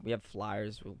 We have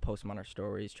flyers. We'll post them on our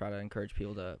stories. Try to encourage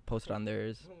people to post it on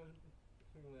theirs.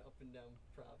 Up and down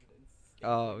Providence.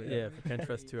 Oh Yeah, for Kench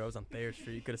Fest 2, I was on Thayer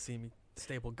Street. You could have seen me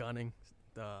staple gunning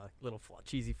little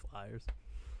cheesy flyers.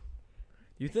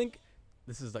 Do you think,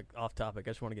 this is like off topic,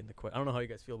 I just want to get into I don't know how you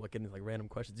guys feel about getting like random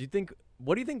questions.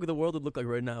 What do you think the world would look like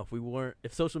right now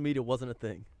if social media wasn't a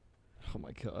thing? Oh,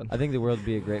 my God. I think the world would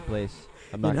be a great place.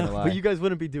 I'm not gonna lie. But you guys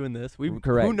wouldn't be doing this.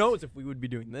 Correct. Who knows if we would be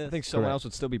doing this? I think someone Correct. else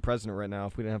would still be president right now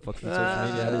if we didn't have fucking social Ah,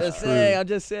 media. that That's is true. I'm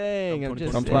just saying. I'm I'm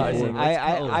just I'm saying. saying.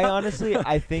 I honestly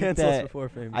I think Cancel us that before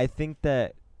famous. I think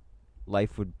that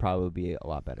life would probably be a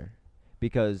lot better,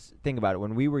 because think about it.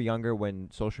 When we were younger, when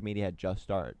social media had just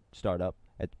start up,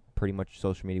 pretty much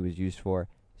social media was used for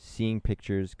seeing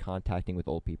pictures, contacting with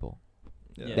old people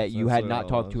Yeah, that you that's had what not it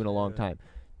talked to was. in a long Yeah. time.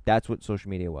 That's what social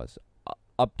media was.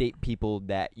 Update people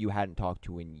that you hadn't talked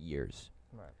to in years.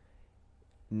 Right.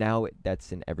 Now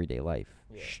that's in everyday life.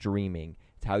 Yeah. Streaming.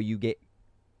 It's how you get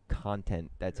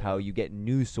content. That's how Yeah. you get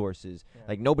news sources. Yeah.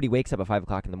 Like nobody wakes up at 5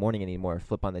 o'clock in the morning anymore.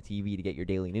 Flip on the TV to get your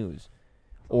daily news,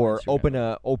 all or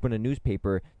Instagram. open a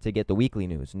newspaper to get the weekly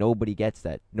news. Nobody gets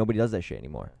that. Nobody does that shit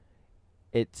anymore.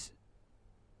 It's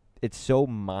so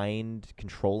mind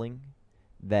controlling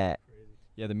that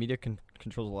Yeah, the media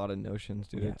controls a lot of notions,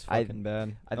 dude. Yeah, It's fucking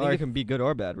bad. I Or think it if- can be good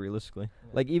or bad, realistically.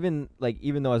 even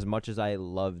though as much as I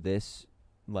love this,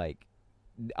 like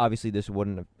obviously this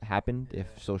wouldn't have happened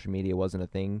if social media wasn't a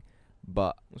thing.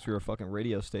 But Unless you're a fucking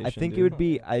radio station. I think dude. it would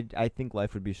be. I think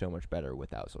life would be so much better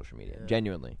without social media. Yeah.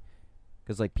 Genuinely,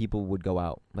 because like people would go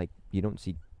out. Like you don't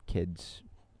see kids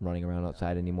running around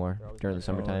outside anymore during the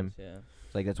summertime. Yeah.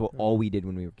 It's like that's what all we did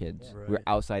when we were kids. Yeah. We were Right.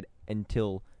 outside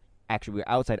until actually we were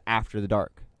outside after the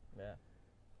dark. Yeah.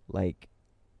 Like,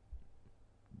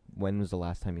 when was the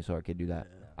last time you saw a kid do that?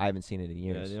 Yeah. I haven't seen it in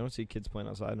Yeah, years. you don't see kids playing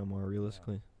outside no more,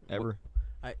 realistically. Ever.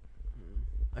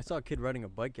 I saw a kid riding a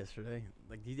bike yesterday.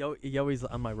 Like he always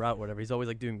on my route, whatever. He's always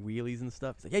like doing wheelies and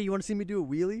stuff. He's like, "Hey, you want to see me do a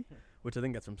wheelie?" Which I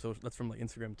think that's from social. That's from like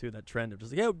Instagram too. That trend of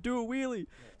just like, "Hey, do a wheelie."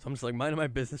 So I'm just like minding my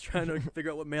business, trying to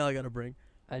figure out what mail I gotta bring.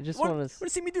 I just Want want to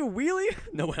see me do a wheelie?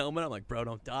 No helmet. I'm like, bro,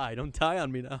 don't die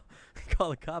on me now.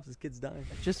 Call the cops. This kid's dying.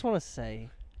 just want to say,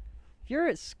 if you're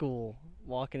at school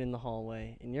walking in the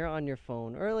hallway and you're on your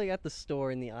phone, or like at the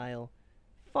store in the aisle,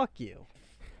 fuck you.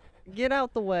 Get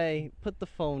out the way. Put the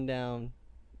phone down.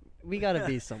 We gotta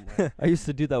be somewhere. I used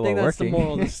to do that I while think that's the working.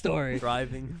 moral of the story.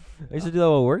 Driving. I used to do that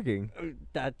while working.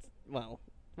 That's well,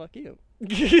 fuck you.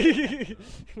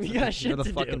 We got shit You're the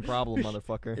to fucking do. problem,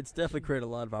 motherfucker. It's definitely created a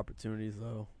lot of opportunities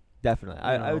though. Definitely. You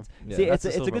I would know, yeah, see. that's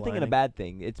It's the a silver good thing and a lining. bad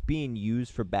thing. It's being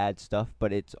used for bad stuff,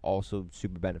 but it's also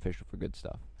super beneficial for good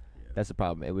stuff. Yeah. That's the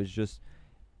problem. It was just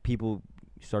people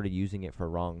started using it for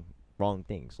wrong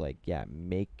things. Like, yeah,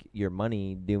 make your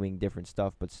money doing different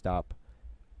stuff, but stop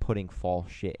putting false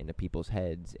shit into people's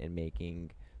heads and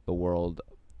making the world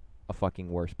a fucking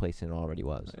worse place than it already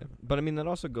was. Yeah. But I mean, that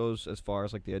also goes as far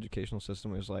as like the educational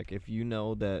system is like, if you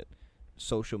know that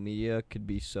social media could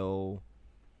be so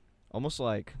almost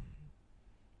like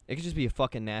it could just be a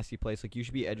fucking nasty place. Like, you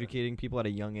should be educating people at a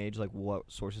young age, like what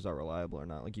sources are reliable or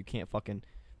not. Like, you can't fucking,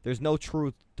 there's no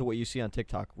truth to what you see on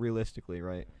TikTok, realistically,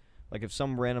 right? Like, if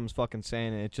some random's fucking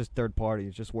saying it, it's just third party,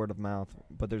 it's just word of mouth,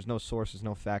 but there's no sources,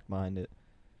 no fact behind it.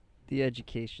 The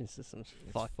education system's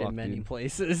fucked in fucked, many dude.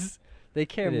 places. They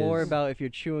care It more is. about if you're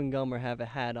chewing gum or have a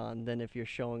hat on than if you're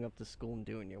showing up to school and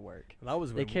doing your work. That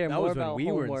was They when, care that more was when about we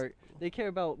were in homework. They care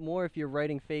about more if you're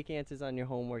writing fake answers on your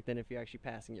homework than if you're actually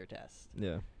passing your test.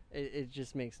 Yeah. It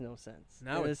just makes no sense.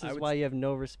 Now And it's- this I is would why s- you have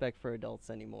no respect for adults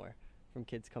anymore from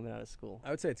kids coming out of school. I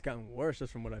would say it's gotten worse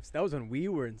just from what I've. That was when we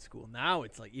were in school. Now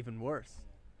it's like even worse.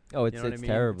 Oh, You know what I mean?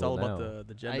 terrible It's all now. about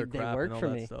the gender they crap work and all for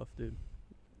that me. stuff, dude.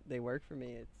 They work for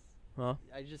me. It's Huh?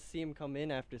 I just see them come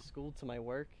in after school to my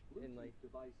work and like,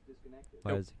 Why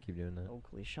does it keep doing that?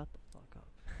 Oakley, shut the fuck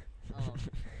up.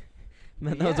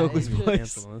 Man, Yeah, that was Oakley's it's just- voice.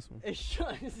 Cancel on this one. It's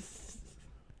just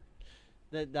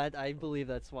that I believe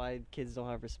that's why kids don't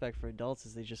have respect for adults,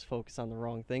 is they just focus on the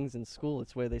wrong things in school.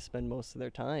 It's where they spend most of their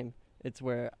time. It's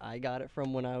where I got it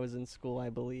from when I was in school, I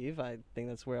believe. I think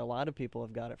that's where a lot of people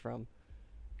have got it from.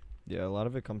 Yeah, a lot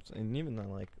of it comes, and even then,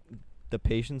 like, the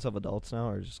patience of adults now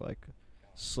are just like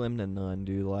slim to none,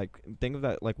 dude. Like, think of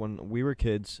that, like when we were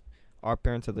kids, our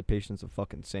parents had the patience of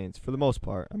fucking saints for the most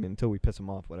part. I mean, until we piss them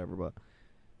off, whatever. But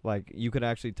like, you could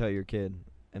actually tell your kid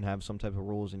and have some type of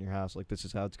rules in your house, like this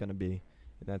is how it's gonna be,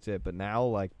 and that's it. But now,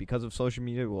 like, because of social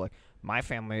media, we're like, my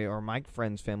family or my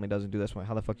friend's family doesn't do this.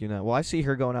 How the fuck you know? Well, I see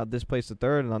her going out this place the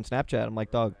third, and on Snapchat, I'm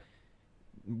like, dog,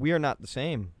 we are not the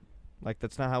same. Like,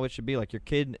 that's not how it should be. Like, your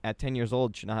kid at 10 years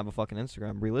old should not have a fucking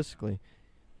Instagram, realistically.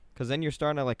 Because then you're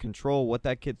starting to, like, control what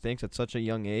that kid thinks at such a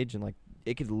young age. And, like,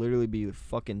 it could literally be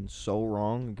fucking so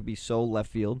wrong. It could be so left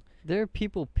field. There are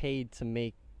people paid to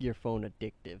make your phone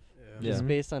addictive. Yeah. Just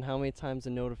based on how many times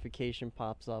a notification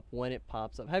pops up, when it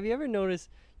pops up. Have you ever noticed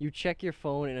you check your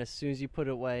phone and as soon as you put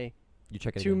it away, You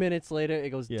check it 2 again. minutes later it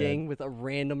goes Yeah. ding with a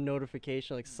random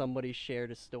notification like somebody shared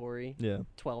a story Yeah.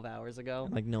 12 hours ago?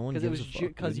 Like, no one Because gives it was a fuck,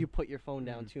 because dude. you put your phone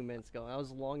down 2 minutes ago. That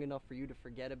was long enough for you to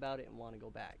forget about it and want to go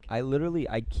back. I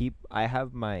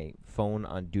have my phone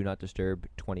on Do Not Disturb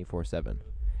 24/7.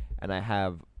 And I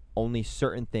have only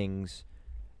certain things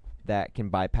that can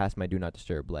bypass my Do Not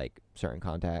Disturb, like certain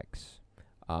contacts.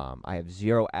 I have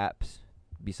 0 apps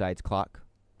besides clock,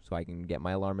 so I can get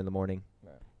my alarm in the morning.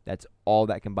 Right. That's all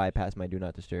that can bypass my Do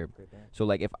Not Disturb. So,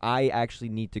 like, if I actually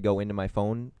need to go into my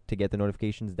phone to get the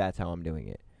notifications, that's how I'm doing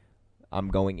it. I'm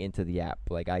going into the app.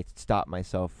 Like, I stop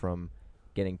myself from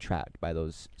getting trapped by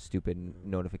those stupid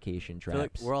notification I feel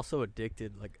like traps. we're also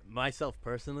addicted. Like myself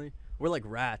personally, we're like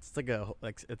rats. It's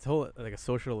like it's whole like a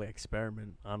social like,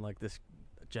 experiment on like this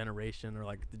generation or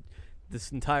like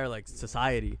this entire like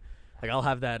society. Like I'll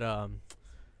have that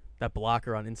that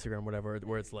blocker on Instagram, whatever,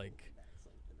 where it's like,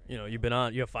 you know, you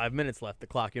have 5 minutes left, the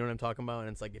clock. You know what I'm talking about? And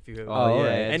it's like if you Oh, yeah,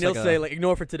 and it's they'll like say a- like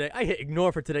ignore for today. I hit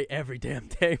ignore for today every damn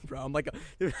day, bro. I'm like,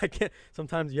 dude, I can't.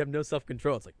 Sometimes you have no self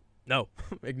control. It's like no,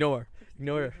 ignore.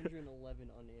 111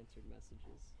 unanswered messages.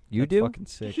 You That's do? fucking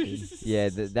sick, dude. Yeah,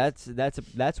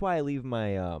 that's why I leave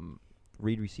my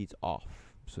read receipts off.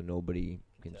 so nobody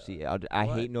can see it. I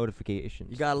What? hate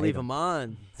notifications. You gotta Hate leave 'em. them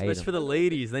on, Hate especially 'em. for the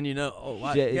ladies. Then you know, oh,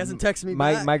 wow, Yeah, he hasn't texted me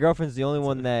My back. my girlfriend's the only So-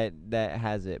 one that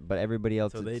has it, but everybody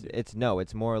else, So they it's, do. it's no.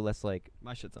 It's more or less like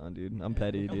My shit's on, dude. I'm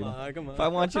petty, Come dude. on, come on. If I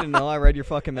want you to know I read your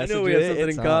fucking I message, know we have it- something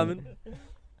it's in on. common.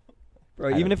 Bro.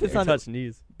 I Even don't if it's Your on. touch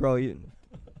knees. Bro, you.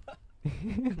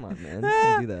 Come on, man. You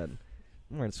can't do that.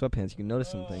 I'm wearing sweatpants. You can notice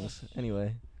some things.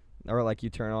 Anyway. Or like you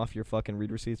turn off your fucking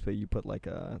read receipts, but you put like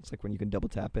it's like when you can double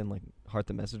tap in like heart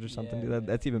the message or something. Do that.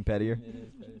 That's even pettier.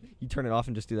 You turn it off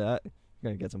and just do that. You're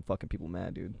gonna get some fucking people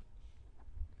mad, dude.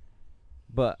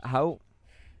 But how,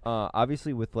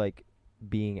 obviously with like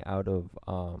being out of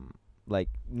like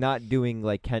not doing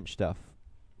like Kench stuff,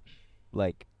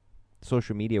 like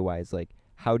social media wise, like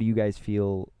how do you guys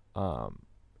feel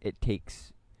it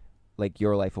takes like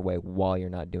your life away while you're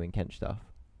not doing Kench stuff?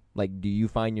 Like, do you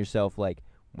find yourself like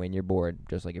when you're bored,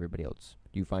 just like everybody else,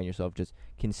 do you find yourself just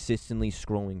consistently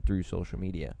scrolling through social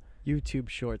media? YouTube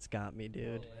Shorts got me,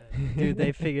 dude. Dude,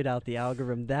 they figured out the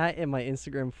algorithm. That and my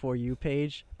Instagram For You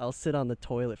page, I'll sit on the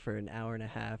toilet for an hour and a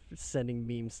half sending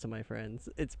memes to my friends.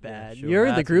 It's bad. sure, You're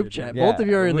in the that's what group you're chat. doing. Both of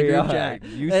you are in the we group are. chat.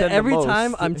 You And send the every most.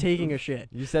 time I'm taking a shit.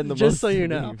 You send the Just most so you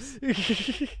know. memes.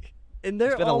 And they're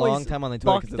It's been a always long time on the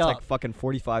toilet 'cause fucked it's like up. fucking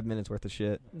 45 minutes worth of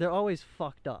shit. They're always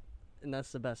fucked up. And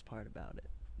that's the best part about it.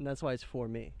 And that's why it's for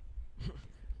me.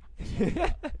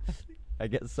 I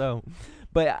guess so,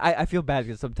 but I feel bad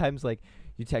because sometimes like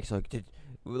you text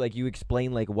like you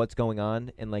explain like what's going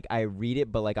on and like I read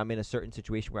it, but like I'm in a certain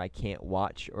situation where I can't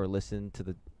watch or listen to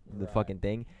the fucking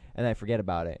thing, and I forget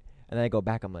about it, and then I go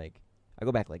back like I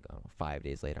don't know, 5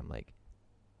 days later, I'm like,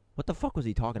 what the fuck was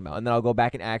he talking about? And then I'll go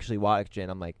back and actually watch it,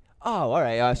 and I'm like, oh, all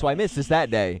right, so I missed this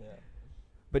that day.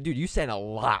 But dude, you sent a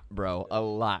lot, bro, a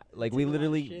lot. Like we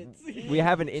literally, we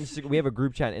have we have a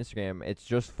group chat on Instagram. It's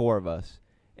just 4 of us,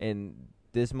 and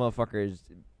this motherfucker is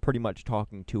pretty much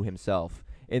talking to himself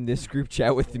in this group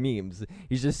chat with memes.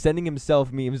 He's just sending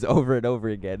himself memes over and over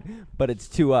again, but it's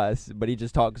to us. But he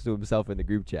just talks to himself in the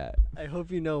group chat. I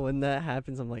hope you know when that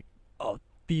happens, I'm like, oh,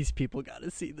 these people got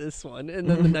to see this one. And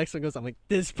then the next one goes, I'm like,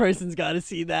 this person's got to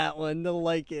see that one. They'll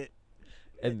like it.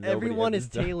 And nobody Everyone is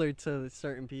understands. tailored to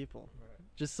certain people.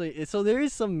 Just so there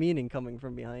is some meaning coming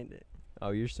from behind it.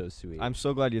 Oh, you're so sweet. I'm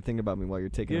so glad you're thinking about me while you're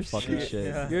taking You're a fucking sweet. shit.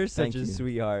 Yeah. You're such Thank a you.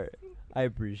 sweetheart. I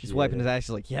appreciate. He's wiping it. his ass. He's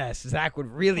like, yes, Zach would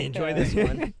really enjoy this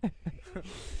one.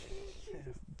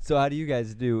 So how do you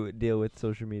guys deal with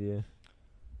social media?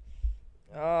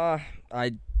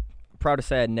 I proud to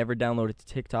say I never downloaded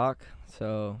TikTok.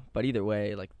 So, but either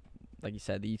way, like you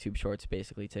said, the YouTube Shorts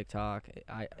basically TikTok.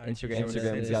 Instagram's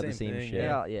Instagram's got the same shit.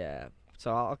 Yeah.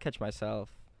 So I'll catch myself.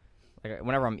 Like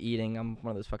whenever I'm eating, I'm one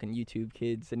of those fucking YouTube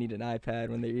kids that need an iPad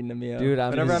when they're eating a meal. Dude,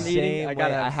 I'm whenever the I'm eating, same I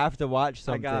gotta. way. I have to watch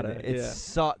something. gotta, It yeah.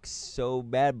 sucks so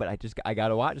bad, but I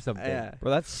gotta watch something. Yeah.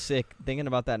 Bro, that's sick. Thinking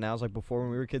about that now is like before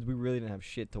when we were kids, we really didn't have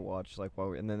shit to watch. Like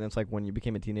and then it's like when you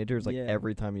became a teenager, it's like Yeah.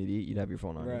 every time you'd eat, you'd have your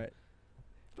phone on. you. Right.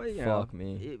 But you know, Fuck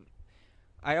me.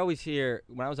 I always hear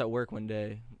when I was at work one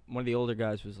day, one of the older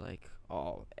guys was like,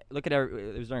 "Oh, look at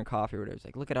it was during coffee or whatever. It was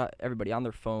like, look at everybody on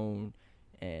their phone."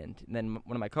 And then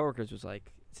one of my coworkers was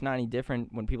like, "It's not any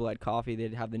different when people had coffee;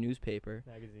 they'd have the newspaper,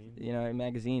 Magazine. you know, a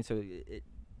magazine." So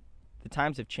the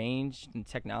times have changed and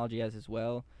technology has as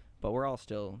well, but we're all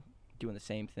still doing the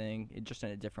same thing, just in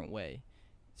a different way.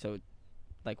 So,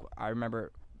 like I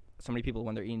remember, so many people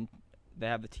when they're eating, they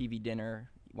have the TV dinner,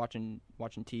 watching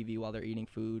TV while they're eating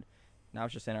food. Now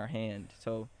it's just in our hand.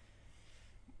 So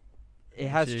it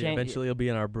has changed. Eventually, it'll be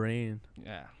in our brain.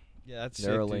 Yeah. Yeah, that's sick,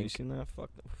 dude. You Neuralink. seen that? Fuck.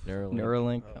 Neuralink.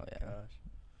 Neuralink. Oh, Oh, yeah. gosh.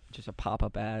 Just a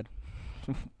pop-up ad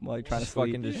while you're trying to Just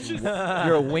fucking sleep. just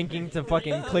you're winking to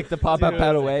fucking click the pop-up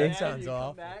pad away. That sounds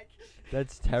awful.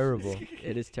 That's terrible.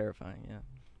 It is terrifying. Yeah.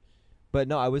 But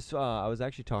no, I was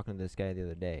actually talking to this guy the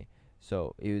other day.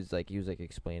 So he was like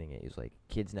explaining it. He was like,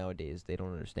 kids nowadays, they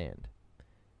don't understand.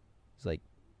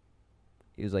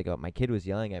 He was like, oh, my kid was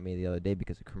yelling at me the other day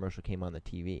because a commercial came on the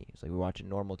TV. He's like, we're watching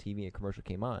normal TV and a commercial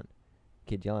came on.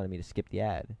 Kid yelling at me to skip the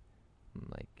ad. I'm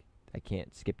like, I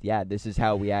can't skip the ad. This is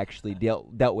how we actually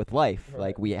dealt with life. Right.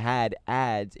 Like we had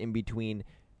ads in between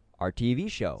our TV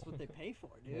show. That's what they pay for,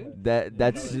 dude.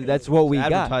 That's what we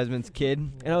got. Advertisements, kid.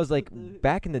 And I was like,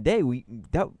 back in the day,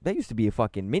 that used to be a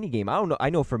fucking mini game. I don't know. I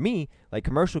know for me, like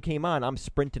commercial came on, I'm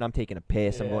sprinting, I'm taking a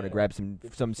piss, I'm going to grab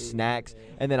some snacks,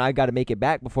 and then I got to make it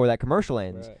back before that commercial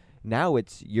ends. Right. Now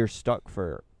you're stuck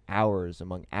for hours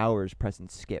among hours pressing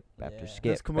skip after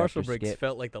skip. Those commercial after breaks skip.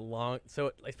 felt like it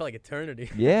felt like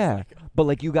eternity. Yeah, but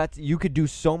like you could do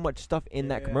so much stuff in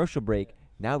that Yeah. commercial break.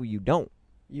 Now you don't.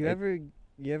 You ever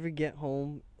You ever get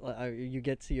home, you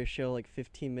get to your show like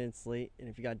 15 minutes late, and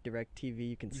if you got direct TV,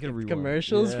 you can You skip can rewind.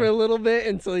 commercials for a little bit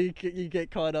until you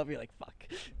get caught up. You're like, fuck.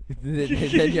 then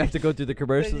you have to go through the Then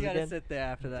commercials you gotta again. sit there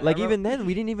after that. Like I even then,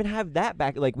 we didn't even have that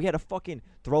back. Like we had to fucking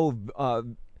throw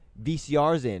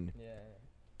VCRs in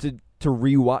to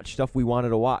rewatch stuff we wanted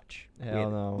to watch. We had Hell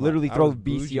to no. Literally I throw was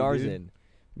bougie, VCRs dude.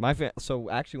 in. So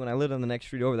actually, when I lived on the next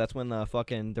street over, that's when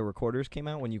the recorders came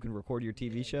out. When you can record your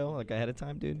TV show like ahead of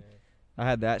time, dude. I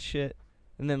had that shit.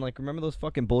 And then like, remember those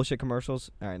fucking bullshit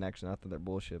commercials? All right, actually, not that they're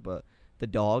bullshit, but the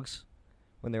dogs,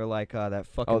 when they were like that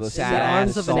fucking the sad The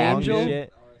Arms ass of an song, Angel? dude.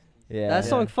 Shit. Yeah. that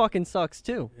song fucking sucks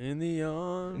too. In the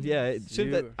arms. Yeah,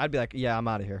 you- I'd be like, yeah, I'm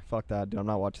out of here. Fuck that, dude. I'm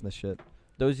not watching this shit.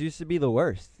 Those used to be the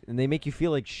worst, and they make you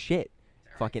feel like shit.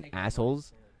 Fucking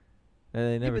assholes. And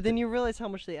they Yeah, never. but then you realize how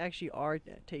much they actually are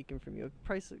taking from you.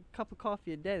 Price a cup of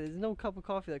coffee a day. There's no cup of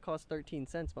coffee that costs 13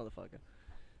 cents, motherfucker.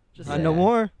 Just Yeah. no saying.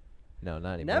 more. no,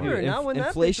 not anymore. Never. Dude, not when that bitch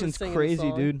was inflation's singing the crazy,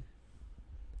 song. dude.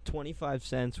 25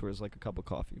 cents was like a cup of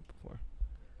coffee before.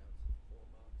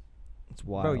 It's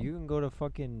wild. Bro, you can go to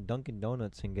fucking Dunkin'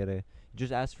 Donuts and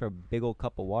just ask for a big old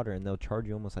cup of water, and they'll charge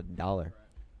you almost $1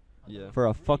 yeah. for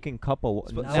a fucking cup of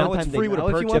water. But now it's free with a Now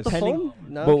if you want the purchase. foam,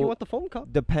 now if Well, you want the foam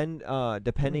cup. Depending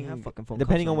have fucking phone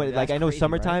depending cups on what, anymore. like That's I know crazy,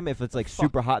 summertime, if it's like Fuck.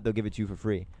 super hot, they'll give it to you for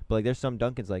free. But like there's some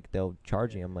Dunkins like they'll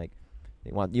charge you. I'm like,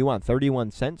 you want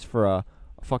 31 cents for a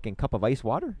fucking cup of ice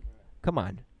water? Come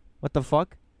on, what the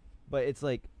fuck? But it's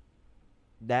like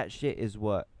that shit is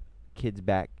what kids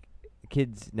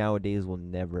nowadays will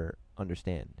never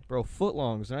understand. Bro,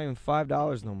 footlongs, they're not even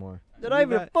 $5 no more. They're not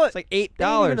even a foot. It's like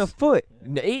Not $8. even a foot.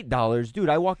 $8, dude.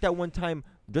 I walked out one time,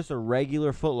 just a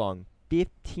regular footlong,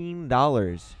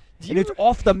 $15, and it's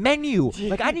off the menu.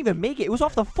 Like I didn't even make it. It was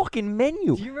off the fucking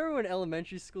menu. Do you remember when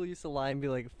elementary school used to lie and be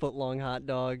like foot long hot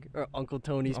dog or Uncle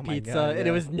Tony's Oh my pizza, God, and it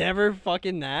yeah. was never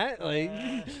fucking that? Like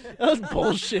that was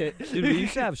bullshit. Dude, we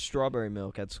used to have strawberry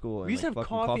milk at school. We used to have fucking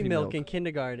coffee milk in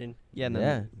kindergarten. Yeah, and then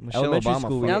Yeah. Michelle Elementary Obama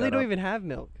school, fucked Now that they don't up. even have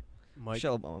milk. Mike.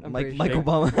 Michelle Obama. I'm Mike, pretty Mike sure.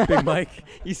 Obama. Big Mike.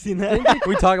 You seen that?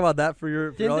 We talk about that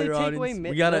for Didn't all they your take away audience. mi-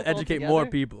 We gotta milk educate more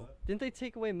altogether? people. Didn't they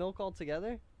take away milk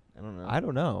altogether? I don't know. I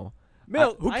don't know.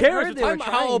 Milk. Who I cares? heard We're they were talking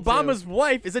about how trying to. Obama's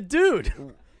wife is a dude.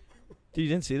 Dude, you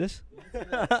didn't see this?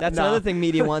 That's Nah. another thing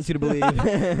media wants you to believe.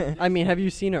 I mean, have you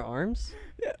seen her arms?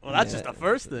 Well, that's Yeah. just the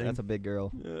first thing. That's a big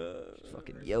girl. She's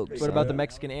fucking yoked. What about the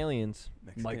Mexican aliens?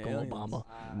 Michael Obama.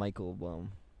 Michael Obama?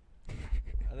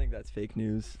 I think that's fake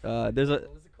news. There's a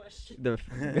was the question? the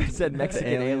It said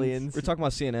Mexican aliens. We're talking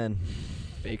about CNN.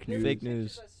 fake news. Fake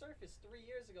news. That surfaced 3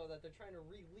 years ago that they're trying to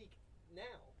re-leak now.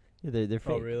 Yeah, they're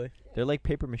Oh, fake. really? They're like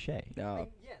paper mache. No.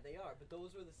 Yeah, they are, but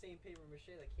those were the same paper mache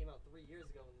that came out 3 years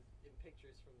ago in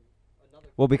pictures from another.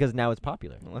 Well, because now it's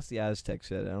popular. Unless the Aztec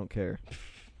said, I don't care.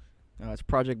 No, it's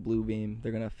Project Bluebeam.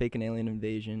 They're gonna fake an alien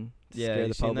invasion. To Yeah, scare you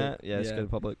the seen public. that? Yeah, scare the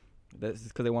public. This is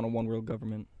because they want a one world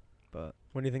government. But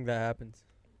When do you think that happens?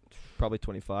 Probably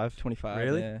 25. 25.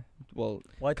 Really? Yeah. Well,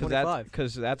 Why Because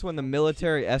 25? that's when the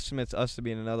military estimates us to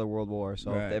be in another world war.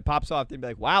 So Right. if it pops off, they'd be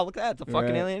like, wow, look at that. It's a fucking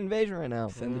Right. alien invasion right now.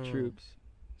 send the Mm. troops.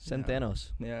 Send Yeah.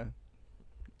 Thanos. Yeah.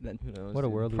 Then Who knows? What a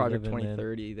dude? world we Project live in, man.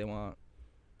 2030. They want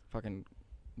fucking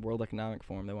World Economic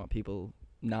Forum. They want people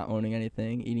not owning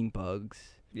anything, eating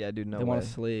bugs. Yeah, dude, no they way. want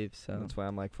slaves. So That's why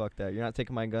I'm like, fuck that. You're not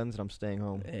taking my guns and I'm staying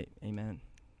home. Amen.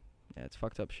 Yeah, it's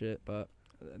fucked up shit, but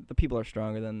the people are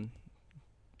stronger than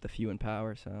the few in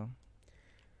power, so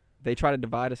they try to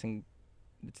divide us, and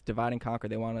it's divide and conquer.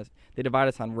 They divide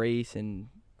us on race and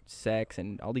sex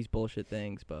and all these bullshit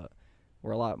things, but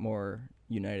we're a lot more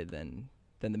united than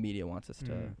the media wants us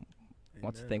to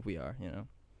wants to Amen. think we are, you know.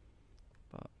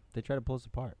 They try to pull us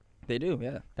apart. They do,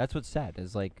 yeah. That's what's sad.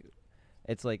 Is like,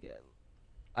 it's like,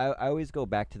 I always go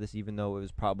back to this, even though it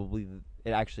was probably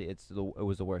it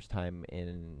was the worst time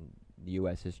in the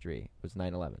U.S. history. Was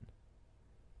 9/11,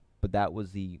 but that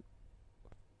was the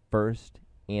first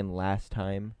and last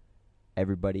time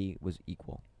everybody was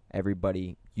equal.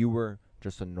 Everybody, you were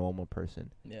just a normal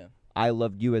person. Yeah. I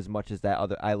loved you as much as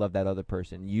I loved that other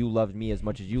person. You loved me as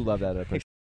much as you loved that other person.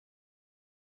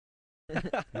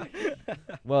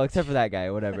 Well, except for that guy,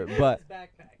 whatever. But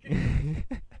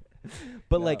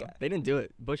but No, like they didn't do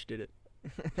it. Bush did it.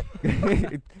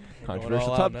 Going controversial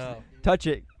all out topic. now. Touch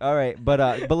it. All right, but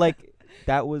like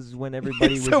that was when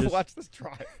everybody was so just watch this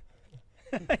drive.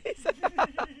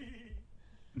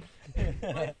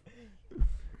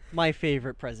 My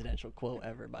favorite presidential quote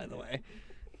ever, by the way.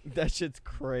 That shit's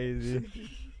crazy.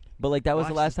 but like that was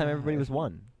the Watch last the time everybody drive. was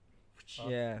one.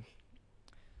 Yeah.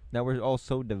 Now we're all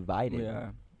so divided. Yeah.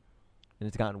 And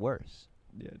it's gotten worse.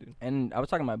 Yeah, dude. And I was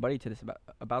talking to my buddy to this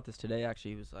about this today.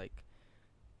 Actually, he was like,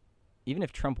 even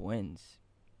if Trump wins,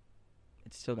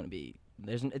 it's still gonna be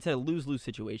it's a lose-lose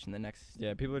situation the next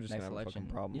Yeah, people are just next gonna have a election.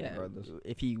 fucking problem Yeah, regardless.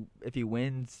 if he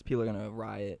wins, people are gonna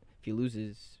riot. If he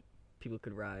loses, people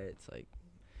could riot. It's like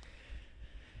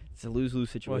it's a lose-lose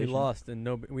Well, situation. he lost, and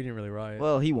we didn't really riot.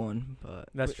 Well, he won, but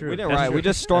that's true. We didn't That's riot. true. We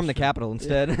just stormed the That's true. Capitol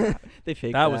instead. they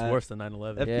faked That was worse than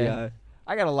 9/11. FBI. Yeah.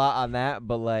 I got a lot on that,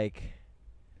 but like,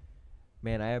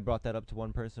 man, I had brought that up to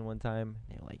one person one time.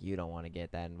 They were like, "You don't want to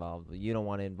get that involved. You don't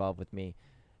want to involve with me."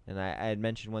 And I had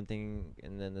mentioned one thing,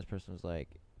 and then this person was like,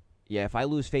 "Yeah, if I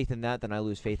lose faith in that, then I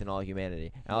lose faith in all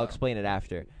humanity." And I'll Wow. explain it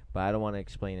after, but I don't want to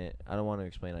explain it. I don't want to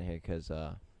explain it here because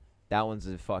that one's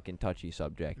a fucking touchy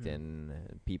subject,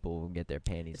 and people get their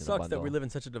panties It in a sucks bundle. that we live in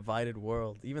such a divided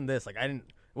world. Even this, like, it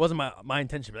wasn't my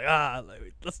intention to be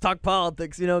like, let's talk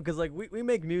politics, because like we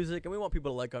make music and we want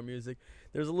people to like our music.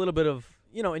 There's a little bit of,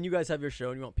 and you guys have your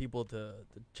show and you want people to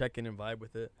check in and vibe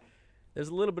with it. There's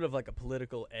a little bit of like a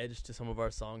political edge to some of our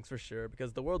songs for sure,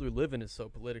 because the world we live in is so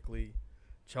politically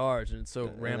charged and it's so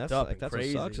And ramped that's, up like, and that's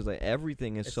crazy. what sucks is like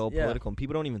everything is It's- so yeah. political, and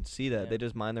people don't even see that. Yeah. They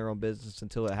just mind their own business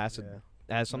until it has to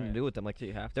has something Right. to do with them. Like So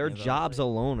you have to their be involved. jobs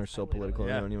alone are so Highlight political.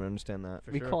 Yeah. I don't even understand that.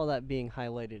 For We sure. call that being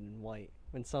highlighted in white.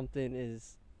 When something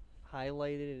is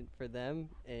highlighted for them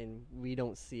and we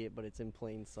don't see it, but it's in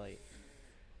plain sight.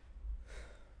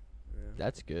 Yeah.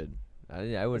 That's good.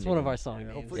 I wouldn't. It's one of even- our song Yeah,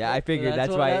 names. hopefully- Yeah, I But figured that's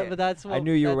what- why. but that's I what-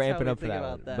 knew you were that's how ramping we up for think that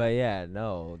about one. that. But yeah,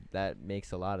 no, that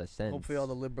makes a lot of sense. Hopefully all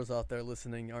the liberals out there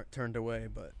listening aren't turned away,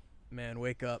 but man,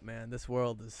 wake up, man. This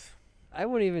world is I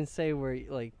wouldn't even say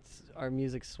we're like our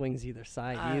music swings either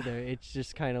side either. It's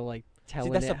just kind of like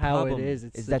telling that's it the how problem, it is.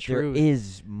 It's the that truth. there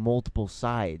is multiple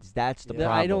sides. That's the Yeah.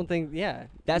 problem. I don't think. Yeah,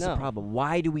 That's no. the problem.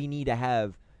 Why do we need to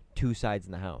have two sides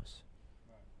in the house?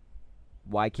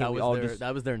 Why can't we all just?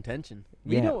 that was their intention.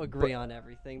 We Yeah, don't agree but- on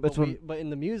everything, that's but what but in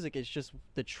the music, it's just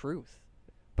the truth.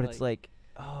 But it's like,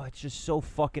 oh, it's just so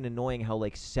fucking annoying how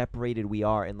like separated we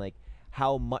are, and like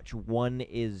how much one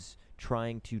is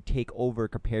trying to take over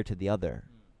compared to the other.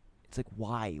 It's like,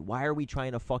 why? Why are we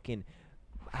trying to fucking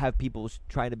have people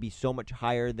trying to be so much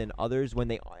higher than others when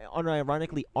they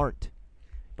unironically aren't?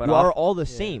 But you off- are all the yeah.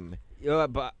 same. Yeah,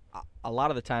 but a lot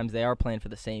of the times they are playing for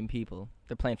the same people.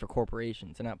 They're playing for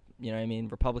corporations. They're not, you know what I mean?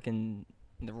 Republican,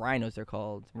 the rhinos they're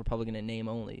called, Republican in name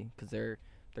only, because they're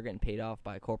getting paid off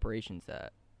by corporations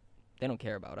that they don't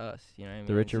care about us. You know what I mean?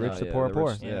 The rich are So- rich, the poor are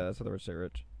poor. Yeah, Yeah. that's how the rich are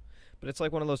rich. But it's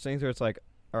like one of those things where it's like,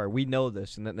 all right, we know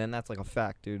this, and then that's like a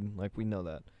fact, dude. Like we know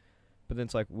that. But then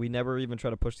it's like we never even try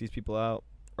to push these people out,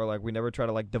 or like we never try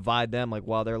to like divide them. Like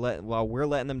while we're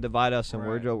letting them divide us, and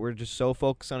Right. we're just so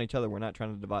focused on each other, we're not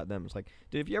trying to divide them. It's like,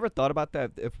 dude, have you ever thought about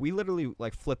that? If we literally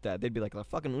like flipped that, they'd be like a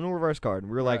fucking Uno reverse card,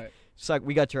 and we were like, Right. it's like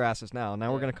we got your asses now.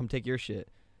 Now we're Yeah. gonna come take your shit.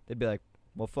 They'd be like,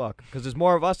 well, fuck, because there's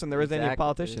more of us than there is any Exactly, there's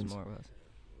politicians. more of us.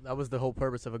 That was the whole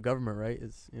purpose of a government, right?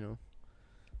 Is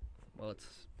Well,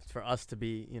 it's it's for us to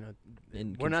be,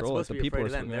 In we're not control, supposed to the be people afraid are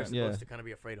of them. supposed- They're yeah. supposed to kind of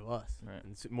be afraid of us. Right.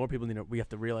 And more people we have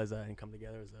to realize that and come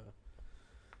together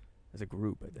as a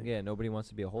group. I think. Yeah, nobody wants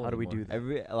to be a whole. How do we anymore.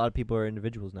 do that? A lot of people are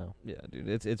individuals now. Yeah, dude,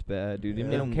 it's bad, dude. Yeah.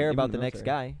 They don't care even about the next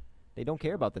military. guy. They don't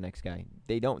care about the next guy.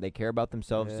 They don't. They care about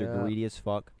themselves. They're Yeah. greedy as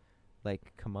fuck.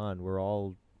 Like, come on, we're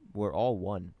all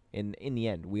one. In the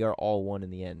end, we are all one in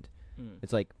the end.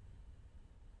 It's like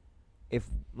if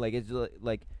like it's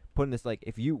like putting this like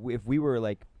if we were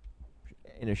like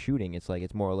in a shooting, it's like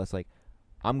it's more or less like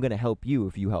I'm gonna help you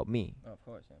if you help me. Oh, of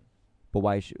course. Yeah. But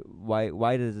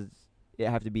why does it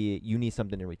have to be you need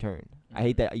something in return? I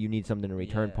hate that you need something in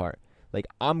return Yeah. part. Like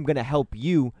I'm gonna help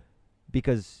you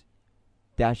because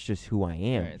that's just who I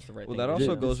am. Right, it's the right Well, thing that to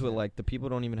also do. goes with like the people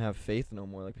don't even have faith no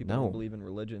more. Like people No. don't believe in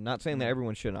religion. Not saying that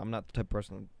everyone should. I'm not the type of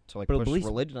person to like But push believe-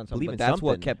 religion on something. believe But in that's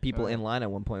what something. kept people in Right. line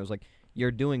at one point. It was like you're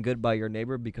doing good by your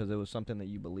neighbor because it was something that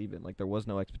you believe in. Like there was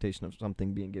no expectation of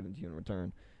something being given to you in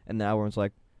return. And now everyone's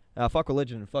like, fuck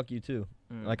religion and fuck you too.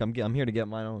 Mm. Like I'm here to get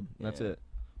mine own. That's Yeah. it.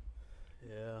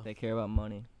 Yeah. They care about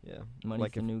money. Yeah. Money's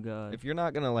Like the new god. If you're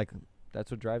not gonna like,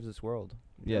 That's what drives this world.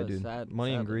 yeah, Yeah, dude, sad-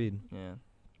 money and sadly. greed. Yeah.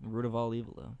 Root of all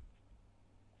evil, though.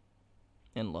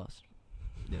 And lust.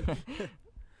 Yeah.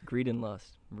 Greed and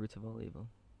lust. Roots of all evil.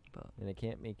 But And it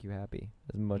can't make you happy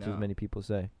as much as No. many people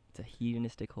say. it's a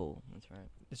hedonistic hole. That's right.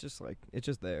 It's just like it's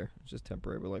just there. It's just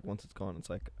temporary. But like once it's gone, it's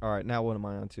like, all right, now what am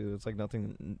I on to? It's like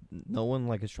nothing. No one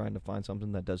like is trying to find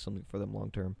something that does something for them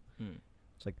long term. Mm.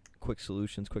 It's like quick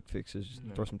solutions, quick fixes. Just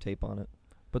Yeah. throw some tape on it.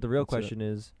 But the real That's it. question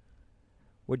is,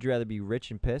 would you rather be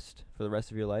rich and pissed for the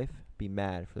rest of your life, be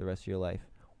mad for the rest of your life,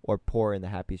 or poor and the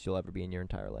happiest you'll ever be in your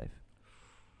entire life?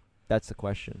 That's the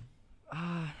question.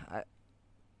 I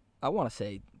want to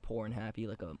say poor and happy,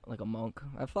 like a monk.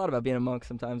 I've thought about being a monk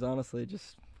sometimes. Honestly,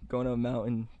 just going to a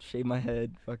mountain, shave my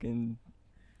head, fucking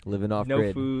Living off no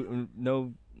grid. food,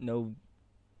 no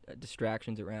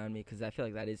distractions around me, because I feel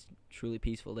like that is truly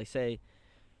peaceful. They say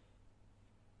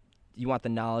you want the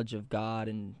knowledge of God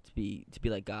and to be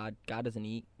like God. God doesn't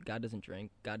eat, God doesn't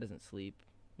drink, God doesn't sleep.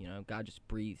 God just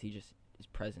breathes. He just is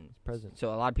present. Present.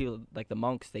 So a lot of people, like the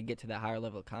monks, they get to that higher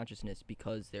level of consciousness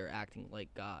because they're acting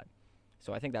like God.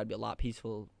 So I think that'd be a lot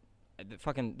peaceful.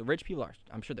 The rich people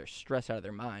I'm sure they're stressed out of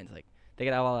their minds. Like they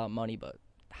could have all that money, but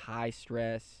high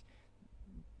stress,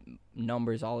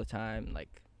 numbers all the time.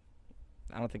 Like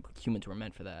I don't think humans were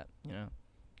meant for that.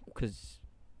 Because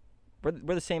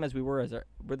we're the same as we're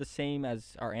the same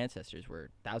as our ancestors were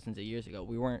thousands of years ago.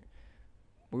 We weren't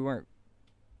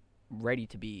ready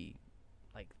to be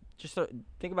like, just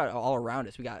think about it all around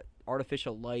us. We got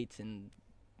artificial lights and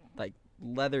like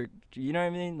leather, you know what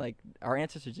I mean? Like our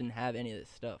ancestors didn't have any of this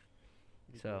stuff.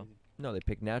 So No, they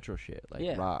pick natural shit like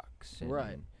Yeah. rocks and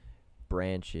Right.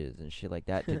 branches and shit like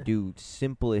that to do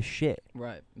simplest shit.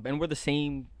 right, and we're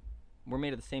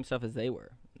made of the same stuff as they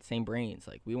were, same brains.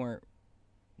 Like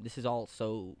this is all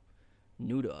so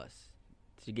new to us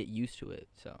to get used to it.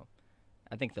 So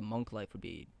I think the monk life would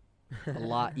be a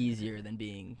lot easier than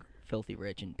being filthy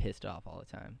rich and pissed off all the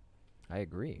time. I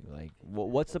agree. Like,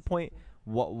 what's the point?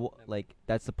 What like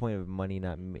that's the point of money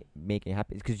not making it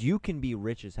happen? Because you can be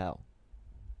rich as hell,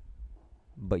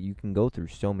 but you can go through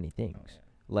so many things.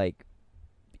 Like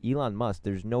Elon Musk,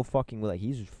 there's no fucking way. Like,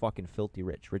 he's just fucking filthy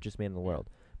rich, richest man in the world.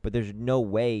 But there's no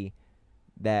way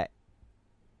that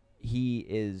he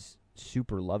is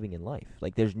super loving in life.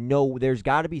 Like, there's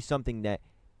got to be something that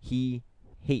he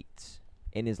hates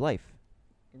in his life.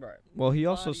 Right. Well, he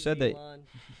also said that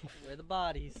Where the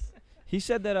bodies? he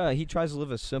said that he tries to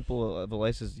live as simple of a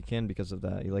life as he can because of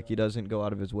that. He doesn't go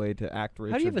out of his way to act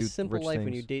rich. How do you or have a do simple rich life things.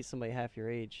 when you date somebody half your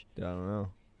age? I don't know.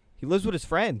 He lives with his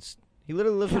friends. He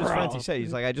literally lives with his friends. He Bro. said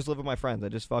he's like, I just live with my friends. I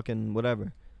just fucking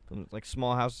whatever, like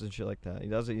small houses and shit like that. He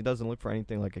doesn't look for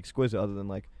anything like exquisite other than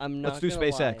like I'm not let's do gonna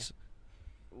lie. SpaceX.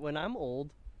 When I'm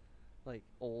old,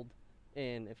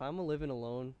 and if I'm living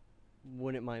alone,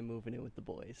 wouldn't mind moving in with the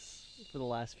boys for the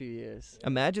last few years.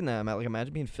 Imagine that. Like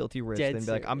imagine being filthy rich, Dead then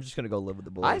be like, I'm serious. just gonna go live with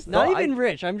the I boys. thought- Not even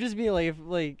rich. I'm just being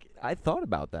like I thought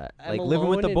about that, I'm like living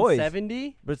with alone the in boys.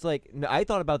 70. But it's like I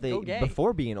thought about Go gay.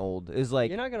 before being old. Is like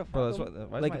You're not gonna fuck Bro, that's them. what,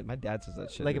 why does Like- my dad says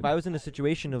that shit. like dude. if I was in a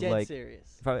situation of Dead like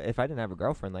serious. if I didn't have a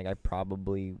girlfriend, like I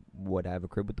probably would have a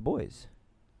crib with the boys.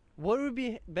 What would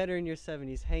be better in your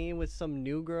 70s, hanging with some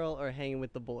new girl or hanging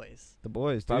with the boys? the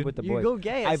boys, Probably dude. with the You boys. go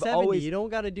gay at I've 70. always- You don't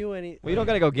got to do any. Well, you don't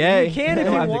gotta go gay. You can You if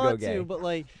don't you have to go want gay. to, but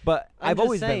like But I'm I've just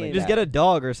always been saying. like Just that. get a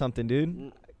dog or something, dude.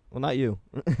 Mm. Well, not you.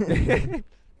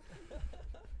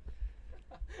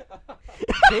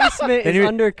 basement Then is you-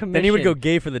 under commission. Then he would go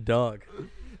gay for the dog.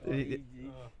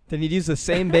 Then you'd use the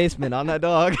same basement on that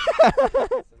dog.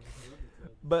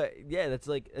 But yeah,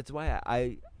 that's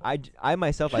why I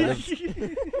myself I live.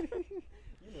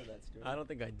 I don't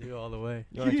think I do all the way.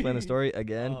 You want to explain the story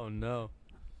again? Oh no.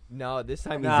 No, this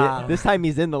time Nah. this time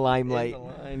he's in the limelight.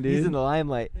 line, He's dude. in the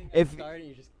limelight. If If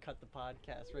you just cut the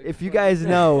podcast. Right if you before guys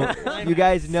know, you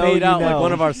guys know, fade you out know. like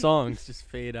one of our songs. Just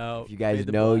fade out. If you guys fade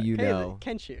to know, black. you Hey, know.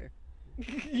 Kench here.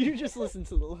 You just listen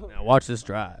to the. Now watch this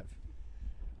drive.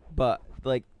 But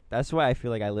like that's why I feel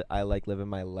like I like living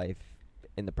my life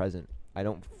in the present. I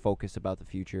don't focus about the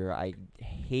future. I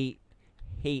hate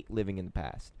living in the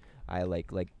past. I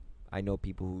like I know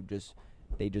people who just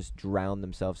drown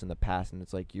themselves in the past, and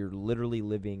it's like you're literally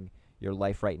living your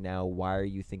life right now. Why are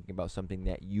you thinking about something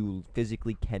that you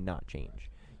physically cannot change?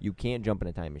 You can't jump in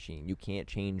a time machine. You can't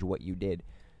change what you did.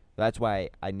 That's why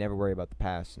I never worry about the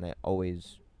past, and I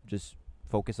always just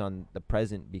focus on the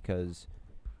present because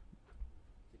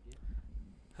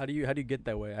How do you get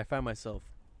that way? I find myself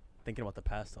thinking about the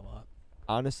past a lot.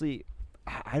 honestly,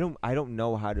 I don't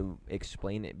know how to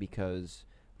explain it because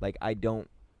like I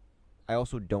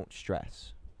also don't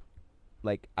stress.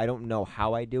 Like I don't know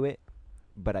how I do it,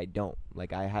 but I don't.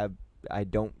 Like I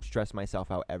don't stress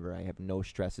myself out ever. I have no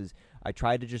stresses. I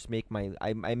try to just make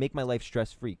I make my life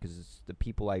stress free because it's the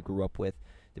people I grew up with,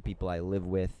 the people I live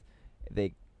with.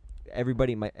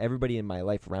 Everybody in my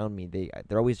life around me,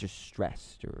 they're always just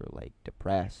stressed or like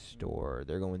depressed or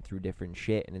they're going through different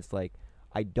shit, and it's like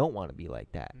I don't want to be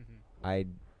like that. I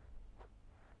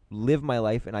live my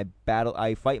life and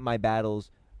I fight my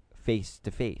battles face to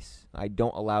face. I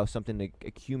don't allow something to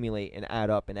accumulate and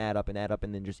add up and add up and add up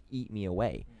and then just eat me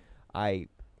away. I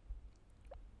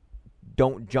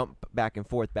don't jump back and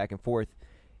forth,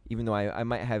 even though I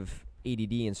might have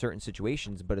ADD in certain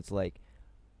situations, but it's like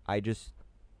I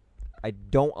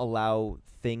don't allow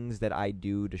things that I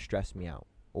do to stress me out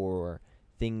or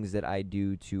things that I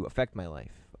do to affect my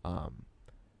life.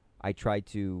 I try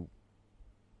to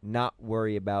not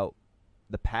worry about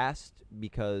the past,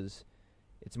 because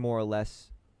it's more or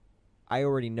less, I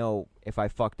already know if I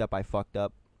fucked up, I fucked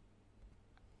up.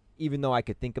 Even though I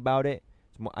could think about it,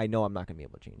 I know I'm not going to be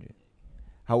able to change it.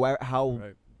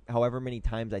 However many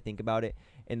times I think about it.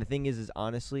 And the thing is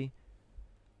honestly,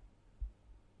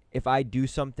 if I do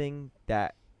something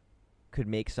that could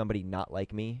make somebody not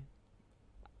like me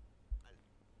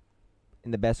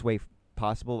in the best way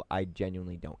possible, I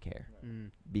genuinely don't care.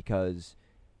 Because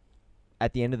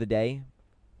at the end of the day,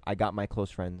 I got my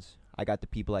close friends. I got the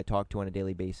people I talk to on a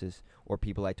daily basis, or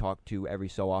people I talk to every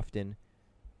so often.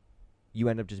 You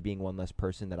end up just being one less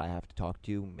person that I have to talk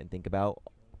to and think about.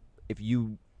 If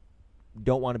you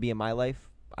don't want to be in my life,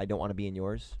 I don't want to be in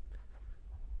yours.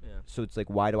 Yeah. So it's like,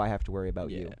 why do I have to worry about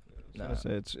you? I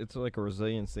say it's like a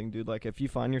resilience thing, dude. Like, if you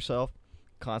find yourself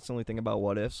constantly thinking about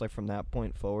what ifs, like from that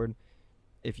point forward,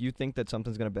 if you think that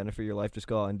something's going to benefit your life, just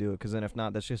go out and do it. Because then if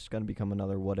not, that's just going to become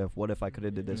another what if. What if I could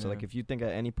have did this? So like, if you think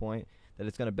at any point that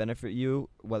it's going to benefit you,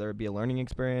 whether it be a learning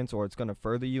experience or it's going to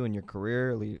further you in your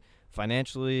career,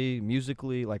 financially,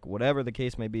 musically, like whatever the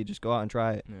case may be, just go out and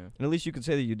try it. Yeah. And at least you can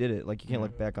say that you did it. Like, you can't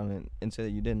look back on it and say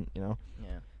that you didn't, you know?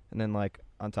 Yeah. And then, like,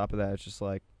 on top of that, it's just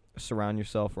like, surround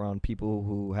yourself around people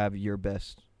who have your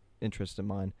best interest in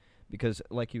mind. Because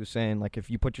like he was saying, like, if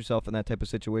you put yourself in that type of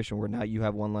situation where now you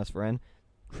have one less friend,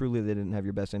 truly they didn't have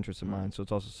your best interest in mind. So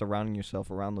it's also surrounding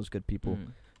yourself around those good people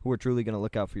who are truly going to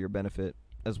look out for your benefit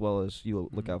as well as you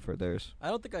look out for theirs. I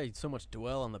don't think I so much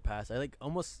dwell on the past. I like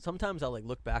almost sometimes I'll like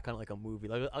look back on like a movie.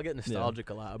 Like I'll get nostalgic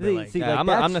a lot. I'll be like, yeah,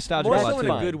 I'm nostalgic more a lot so in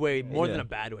too. a good way, more than Yeah. a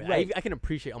bad way. Right. I can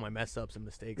appreciate all my mess ups and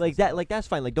mistakes. Like and that, stuff. like that's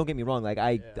fine. Like, don't get me wrong. Like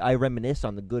I reminisce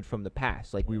on the good from the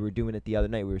past. Like we were doing it the other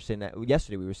night. We were sitting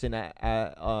yesterday. We were sitting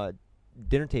at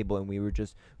dinner table and we were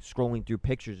just scrolling through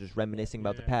pictures, just reminiscing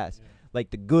about the past. Yeah. Like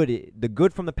the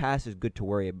good from the past is good to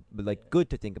worry, but like good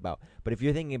to think about. But if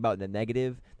you're thinking about the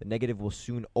negative will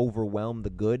soon overwhelm the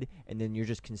good, and then you're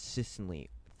just consistently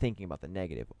thinking about the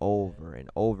negative over and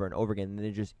over and over again, and then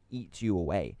it just eats you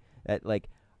away. That like,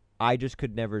 I just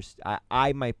could never.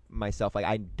 Myself, like,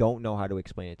 I don't know how to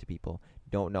explain it to people.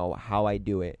 Don't know how I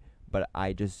do it, but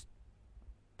I just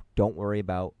don't worry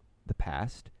about the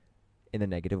past in a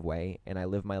negative way, and I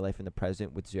live my life in the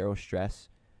present with zero stress.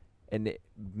 And it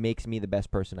makes me the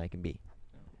best person I can be.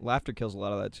 Laughter kills a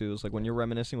lot of that too. It's like when you're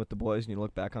reminiscing with the boys and you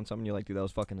look back on something, you're like, dude, that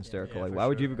was fucking hysterical. yeah, like, for why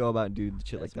would you sure. even go about and do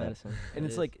shit like that? Medicine. And It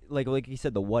it's is. like you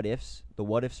said, the what ifs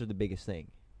are the biggest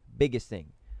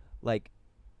thing. Like,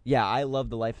 yeah, I love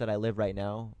the life that I live right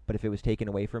now, but if it was taken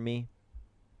away from me,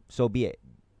 so be it.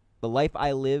 The life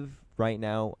I live right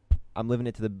now, I'm living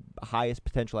it to the highest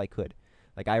potential I could.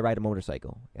 Like, I ride a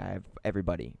motorcycle. I have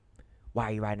everybody. Why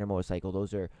are you riding a motorcycle?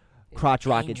 Those are crotch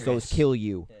rockets. Those kill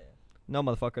you. No,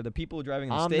 motherfucker. The people driving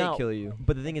the I'm state not- kill you.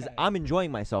 But the thing is, I'm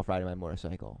enjoying myself riding my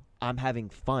motorcycle. I'm having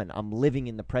fun. I'm living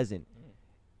in the present.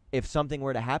 If something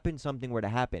were to happen, something were to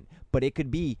happen. But it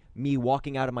could be me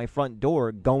walking out of my front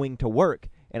door, going to work,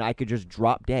 and I could just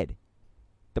drop dead.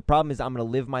 The problem is I'm going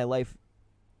to live my life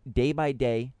day by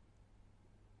day,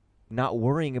 not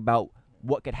worrying about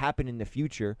what could happen in the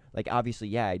future. Like, obviously,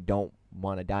 yeah, I don't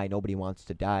want to die. Nobody wants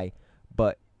to die.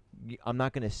 But I'm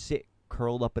not going to sit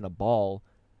curled up in a ball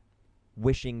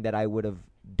wishing that I would have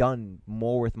done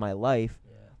more with my life.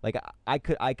 Like, I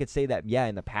could say that, yeah,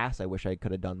 in the past I wish I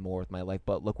could have done more with my life,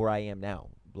 but look where I am now.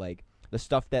 Like, the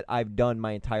stuff that I've done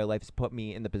my entire life has put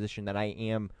me in the position that I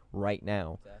am right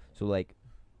now. Exactly. So, like,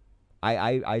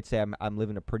 I'd say I'm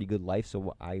living a pretty good life,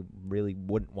 so I really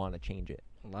wouldn't want to change it.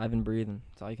 Alive and breathing.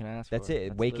 That's all you can ask That's for.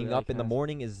 it. Waking literally all up you in the can ask.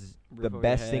 morning is Roof the over your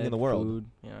best thing in head, the world. Food,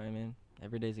 you know what I mean?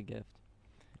 Every day's a gift.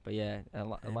 But yeah, a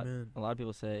lot of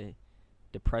people say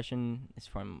depression is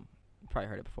from, you probably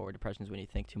heard it before, depression is when you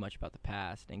think too much about the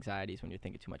past. Anxiety is when you're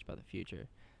thinking too much about the future.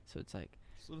 So it's like,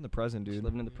 Just live in the present, just dude.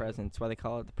 living in the present. That's why they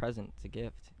call it the present. It's a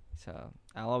gift. So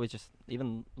I'll always just,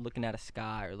 even looking at a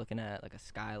sky or looking at like a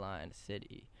skyline, a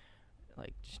city,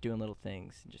 like just doing little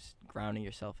things, and just grounding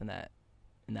yourself in that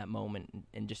moment,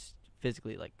 and just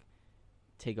physically like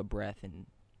take a breath and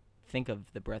think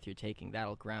of the breath you're taking.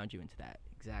 That'll ground you into that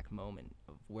exact moment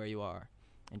of where you are,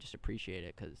 and just appreciate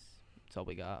it, because it's all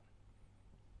we got.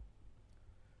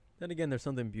 Then again, there's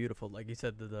something beautiful, like you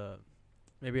said.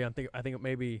 Maybe I think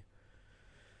maybe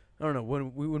I don't know,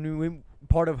 when we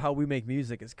part of how we make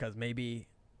music is because maybe,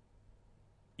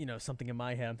 you know, something in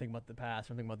my head, I'm thinking about the past,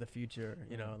 I'm thinking about the future.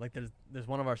 You know, like there's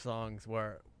one of our songs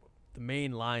where the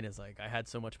main line is like, I had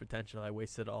so much potential, I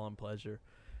wasted all on pleasure,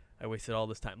 I wasted all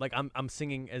this time. Like I'm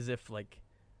singing as if like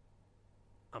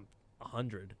I'm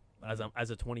 100 as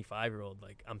a 25-year-old.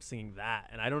 Like I'm singing that,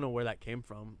 and I don't know where that came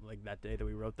from. Like that day that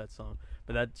we wrote that song,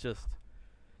 but that's just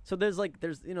so there's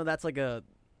you know, that's like a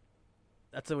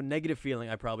that's a negative feeling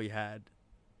I probably had,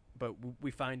 but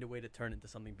we find a way to turn it into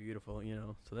something beautiful, you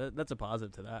know. So that's a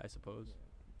positive to that, I suppose.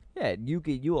 Yeah,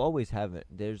 you always have it.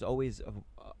 There's always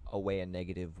a way a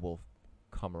negative will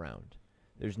come around.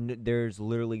 There's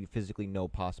literally physically no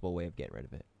possible way of getting rid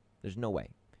of it. There's no way.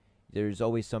 There's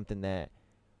always something that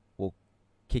will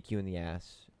kick you in the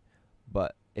ass,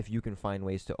 but if you can find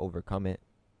ways to overcome it,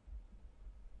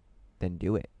 then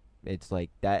do it. It's like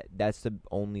that's the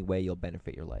only way you'll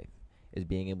benefit your life, is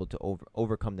being able to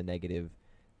overcome the negative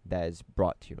that is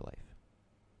brought to your life.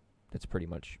 That's pretty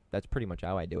much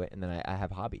how I do it. And then I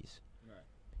have hobbies. Right.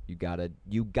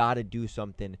 You gotta do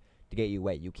something to get you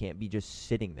away. You can't be just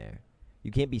sitting there.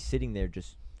 You can't be sitting there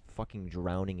just fucking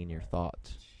drowning in your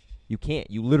thoughts. You can't.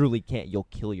 You literally can't. You'll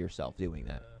kill yourself doing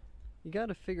that. You got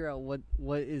to figure out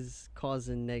what is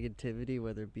causing negativity,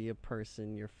 whether it be a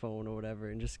person, your phone, or whatever,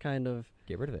 and just kind of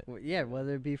get rid of it. Yeah,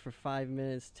 whether it be for 5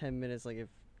 minutes, 10 minutes, like if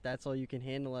that's all you can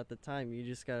handle at the time, you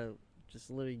just gotta just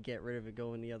literally get rid of it.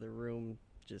 Go in the other room.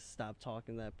 Just stop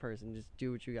talking to that person. Just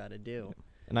do what you got to do.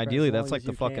 And ideally, that's like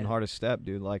the fucking hardest step,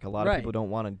 dude. Like, a lot of people don't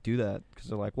want to do that because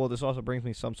they're like, well, this also brings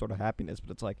me some sort of happiness.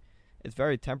 But it's like, it's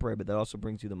very temporary, but that also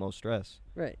brings you the most stress.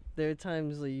 Right. There are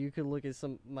times like you could look at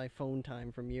my phone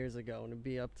time from years ago and it'd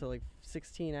be up to like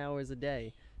 16 hours a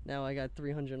day. Now I got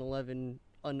 311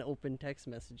 unopened text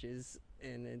messages,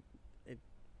 and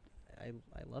I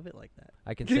love it like that.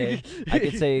 I can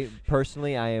say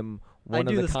personally, I am one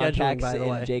of the contacts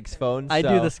in Jake's phone. I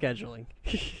do the scheduling.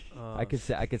 I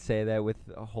could say that with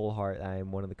a whole heart. I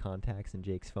am one of the contacts in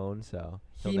Jake's phone. So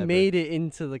he made it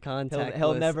into the contact he'll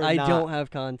list. Never. I don't have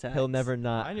contacts. He'll never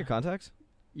not. Find your contacts.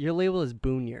 Your label is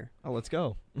Boonier. Oh, let's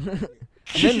go. I'm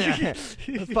in there.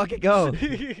 Let's fucking go.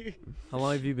 How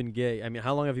long have you been gay? I mean,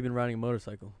 how long have you been riding a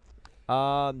motorcycle?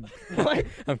 What?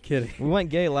 I'm kidding. We went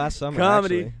gay last summer.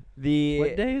 Comedy. Actually.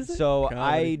 What day is it? So Comedy.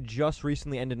 I just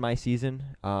recently ended my season.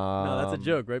 No, that's a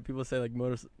joke, right? People say like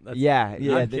Yeah.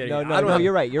 I'm kidding. No,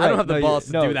 you're right. I don't have the balls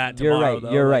to do that tomorrow.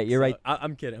 You're right. You're right.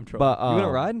 I'm kidding. I'm trolling. But you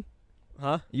wouldn't ride?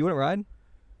 Huh? You wouldn't ride?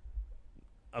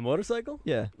 A motorcycle?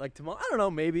 Yeah. Like tomorrow? I don't know.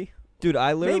 Maybe. Dude,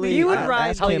 I literally. Maybe you would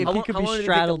ride. How If long you could be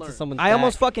straddled to someone's I back.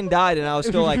 almost fucking died, and I was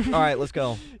still like, all right, let's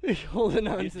go. Holding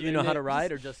on Do to you know how to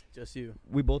ride, or just you?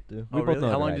 We both do. Oh, really?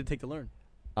 How long did it take to learn?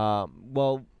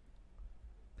 Well,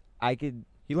 I could.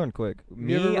 He learned quick.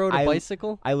 You ever rode a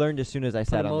bicycle? I learned as soon as I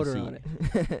sat a on motor the seat.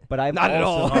 on it. But I've Not at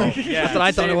all. also, That's what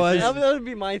I thought it was. That would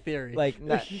be my theory. like,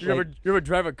 You ever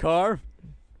drive a car?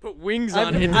 Put wings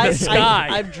on it in the I've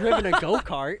sky. driven a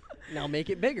go-kart. Now make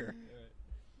it bigger.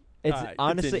 it's All right,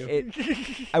 honestly,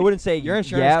 I wouldn't say Your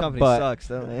insurance company but sucks,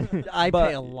 don't they? I But-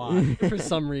 pay a lot for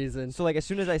some reason. So like as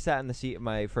soon as I sat in the seat of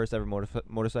my first ever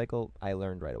motorcycle, I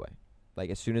learned right away. Like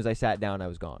as soon as I sat down, I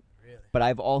was gone. Really? But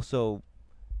I've also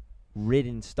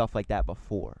ridden stuff like that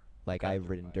before. Like I've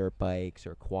ridden dirt bikes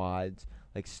or quads,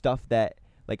 like stuff that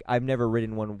like I've never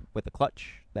ridden one with a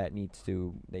clutch that you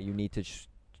need to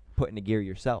put into gear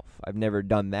yourself. I've never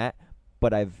done that,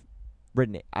 but I've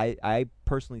ridden it. I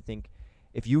personally think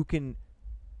if you can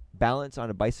balance on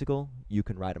a bicycle, you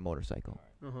can ride a motorcycle.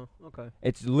 Okay.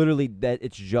 It's literally that.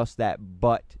 It's just that,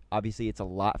 but obviously it's a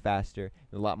lot faster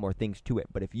and a lot more things to it.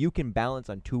 But if you can balance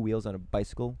on two wheels on a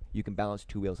bicycle, you can balance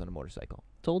two wheels on a motorcycle.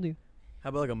 Told you. How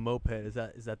about like a moped? Is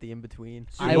that the in between?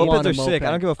 I Mopeds want a are sick. moped.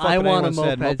 I don't give a fuck I what want a anyone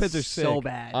said. moped Mopeds are so sick.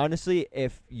 bad. Honestly,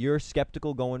 if you're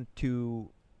skeptical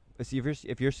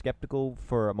if you're skeptical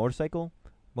for a motorcycle,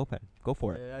 moped, go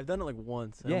for it. Yeah, I've done it like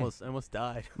once. Yeah. I almost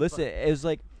died. Listen, it was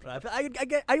like But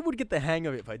I would get the hang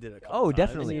of it if I did it. A couple Oh, times,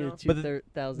 definitely. you know?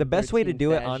 But the best way to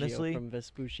do it, honestly, from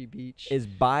Vespucci Beach. is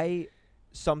buy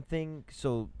something.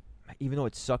 So even though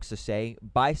it sucks to say,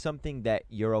 buy something that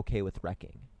you're okay with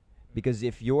wrecking. Because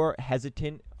if you're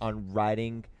hesitant on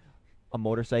riding a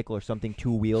motorcycle or something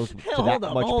two wheels to that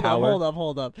much power,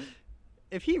 Hold up.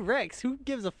 If he wrecks, who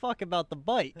gives a fuck about the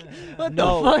bike? What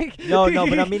no, the fuck? no,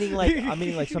 but I'm meaning like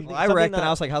something. Well, I something wrecked, that, and I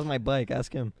was like, how's my bike?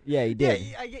 Ask him. yeah, he Yeah,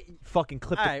 did. I get. Fucking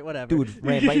clipped All it. right, whatever. Dude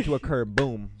ran right into a curb,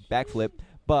 boom, backflip.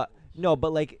 But no,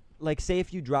 but like say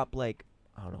if you drop like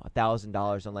I don't know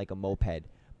 $1,000 on like a moped,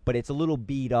 but it's a little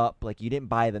beat up, like you didn't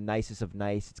buy the nicest of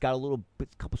nice. It's got a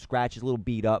couple scratches, a little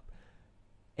beat up,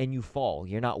 and you fall.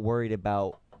 You're not worried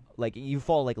about like you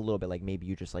fall like a little bit, like maybe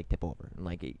you just like tip over and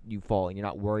like you fall, and you're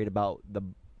not worried about the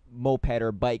moped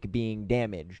or bike being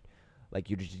damaged. Like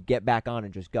you just get back on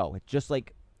and just go. It's just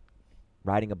like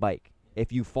riding a bike.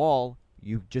 If you fall,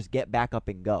 you just get back up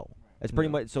and go. That's pretty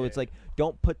much. So it's like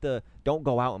don't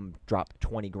go out and drop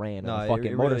 20 grand on a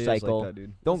fucking motorcycle. Like that,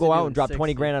 dude. Don't What's go he out doing, and drop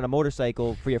 20 60? grand on a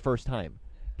motorcycle for your first time.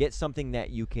 Get something that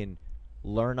you can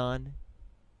learn on,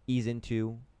 ease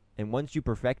into, and once you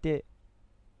perfect it,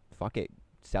 fuck it,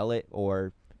 sell it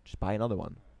or just buy another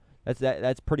one.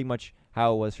 That's pretty much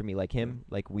how it was for me. Like him,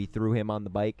 like we threw him on the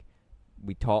bike.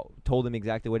 We told him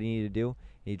exactly what he needed to do.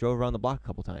 And he drove around the block a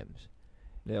couple times.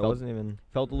 Yeah, it wasn't even.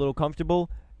 Felt a little comfortable,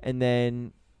 and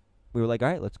then we were like, all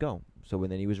right, let's go. So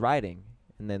then he was riding,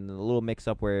 and then the little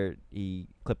mix-up where he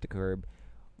clipped the curb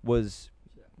was,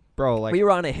 Bro, like we were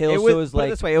on a hill, so it was put it like,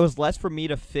 this way, it was less for me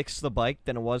to fix the bike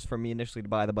than it was for me initially to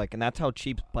buy the bike, and that's how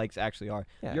cheap bikes actually are.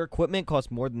 Yeah. Your equipment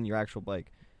costs more than your actual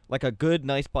bike. Like a good,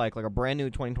 nice bike, like a brand new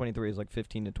 2023, is like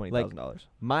 $15,000 to $20,000.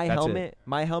 my That's helmet.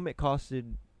 My helmet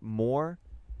costed more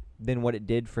than what it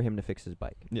did for him to fix his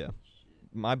bike. Yeah.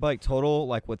 My bike total,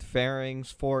 like with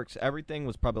fairings, forks, everything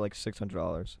was probably like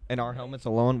 $600. And our helmets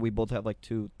alone, we both have like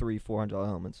 $200, $300, $400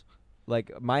 helmets.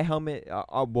 Like my helmet,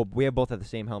 well, we both have the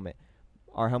same helmet.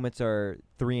 Our helmets are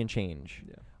 $3 and change.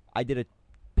 Yeah. I did a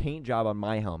paint job on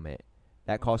my helmet.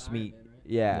 That cost me,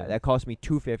 Yeah. that cost me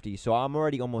 $250. So I'm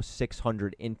already almost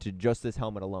 $600 into just this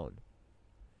helmet alone.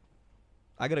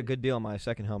 I got a good deal on my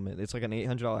second helmet. It's like an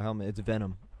 $800 helmet. It's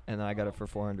Venom, and then I got it for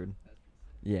 $400.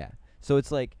 Yeah. So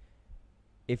it's like,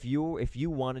 if you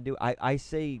want to do, I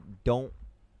say don't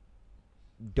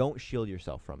shield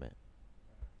yourself from it.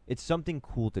 It's something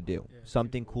cool to do.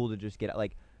 Something cool to just get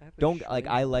like. Don't like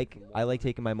I like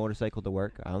taking my motorcycle to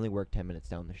work. I only work 10 minutes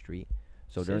down the street.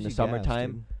 So during the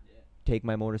summertime, take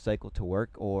my motorcycle to work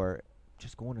or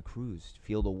just go on a cruise,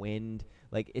 feel the wind.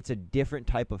 Like it's a different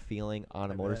type of feeling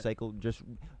on a motorcycle. Just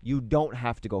you don't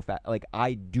have to go fast. Like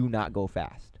I do not go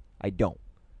fast. I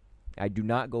do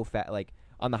not go fast. Like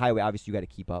on the highway, obviously you got to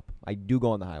keep up. I do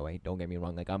go on the highway. Don't get me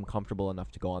wrong. Like I'm comfortable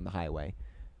enough to go on the highway,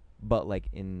 but like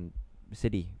in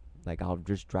city, like I'll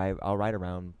just drive. I'll ride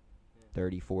around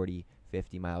 30, 40,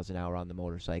 50 miles an hour on the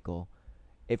motorcycle.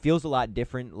 It feels a lot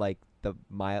different. Like the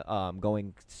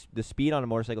speed on a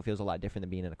motorcycle feels a lot different than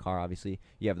being in a car. Obviously,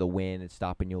 you have the wind; it's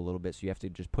stopping you a little bit, so you have to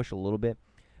just push a little bit.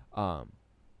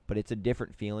 But it's a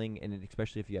different feeling, and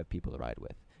especially if you have people to ride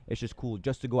with. It's just cool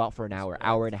just to go out for an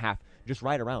hour and a half, just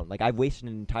ride around. Like I've wasted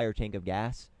an entire tank of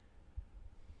gas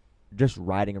just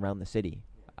riding around the city.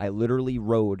 I literally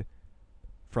rode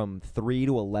from 3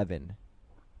 to 11.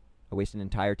 I wasted an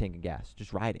entire tank of gas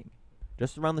just riding,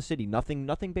 just around the city. Nothing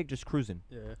big, just cruising.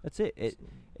 Yeah. That's it.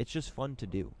 It's just fun to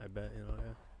do. I bet,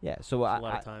 Yeah. So a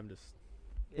lot of time just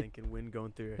thinking, wind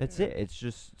going through your That's hair. it. It's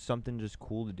just something just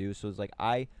cool to do. So it's like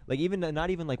even not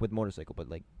even like with motorcycle, but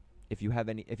like if you have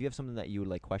something that you would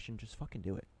like question, just fucking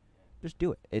do it. Just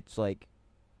do it. It's like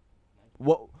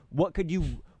what could you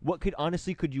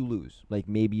lose? Like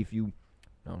maybe if you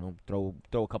I don't know,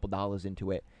 throw a couple dollars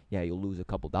into it, yeah, you'll lose a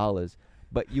couple dollars,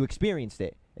 but you experienced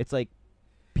it. It's like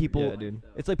people. Yeah, dude.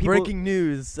 It's like people. Breaking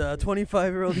news: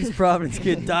 25-year-old East Providence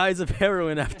kid dies of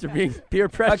heroin after being peer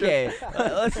pressure. Okay,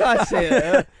 let's not say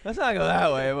that. Let's not go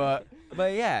that way,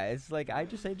 but yeah, it's like I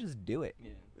just say just do it.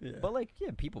 Yeah. But like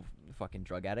people, fucking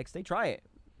drug addicts, they try it.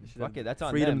 Fuck it, that's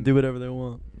on Freedom them. to do whatever they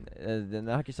want. Then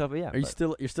knock yourself. Yeah. Are you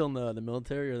still in the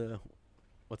military or the?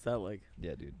 What's that like?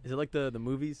 Yeah, dude. Is it like the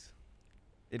movies?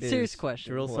 It Serious is.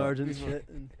 question. Drill What? sergeants shit.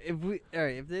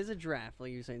 If there's a draft,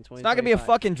 like you're saying, 20. It's not gonna be a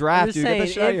fucking draft, dude. Get that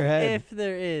shit out of your head. If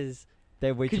there is, They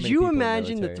have way too could many you people in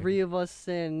imagine the military. three of us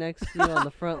standing next to you on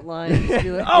the front line? And just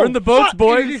be like, Burn the boats,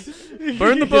 boys!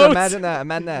 Burn the Dude, boats! imagine that.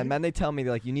 Man, they tell me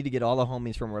like you need to get all the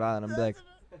homies from Rhode Island. I'm like,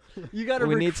 you gotta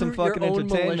We recruit need some fucking your own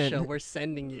entertainment. militia. We're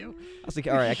sending you. I was like,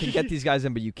 all right, I can get these guys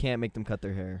in, but you can't make them cut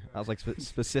their hair. I was like,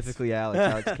 specifically Alex.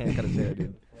 Alex can't cut his hair,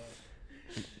 dude.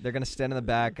 They're gonna stand in the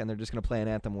back and they're just gonna play an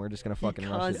anthem. We're just gonna fucking He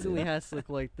rush it. constantly Dude. has to look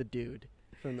like the dude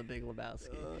from The Big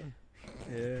Lebowski.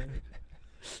 Yeah.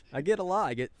 I get a lot.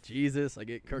 I get Jesus. I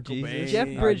get Kurt Jesus. Cobain.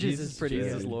 Jeff Bridges Jesus is pretty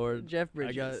Jesus good. Lord. Jeff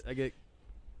Bridges. I get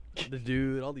the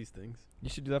dude. All these things. You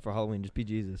should do that for Halloween. Just be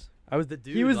Jesus. I was the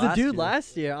dude. He was the dude year.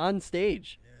 last year on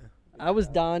stage. Yeah. I was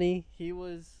Donnie. He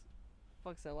was.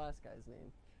 Fuck's that last guy's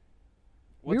name?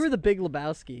 We What's- were the Big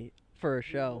Lebowski for a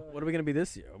show. What are we gonna be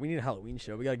this year? We need a Halloween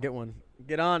show. We gotta get one.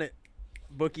 Get on it,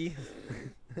 bookie.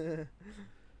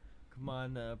 Come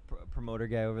on, promoter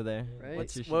guy over there. Right.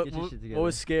 What's your What, get your what, shit what together.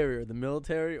 was scarier, the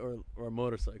military or a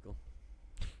motorcycle?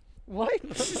 What?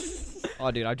 Oh,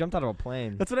 dude, I jumped out of a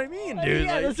plane. That's what I mean, dude.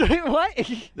 Yeah, like- that's right. What? That's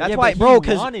Yeah, why, but bro. he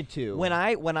Because wanted to. when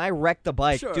I wrecked the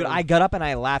bike, Sure. dude, I got up and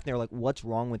I laughed. And they were like, "What's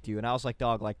wrong with you?" And I was like,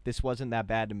 "Dog, like this wasn't that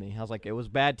bad to me." I was like, "It was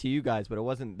bad to you guys, but it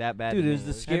wasn't that bad." Dude, to it me. was the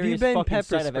Have you scariest been fucking pepper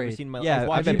sight I've ever sprayed? seen in my Yeah, life. I've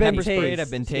Watching been been pepper sprayed. tased?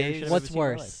 I've been Scariest tased. shit I've What's ever seen in my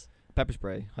life. worse? Pepper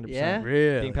spray, 100%. Yeah?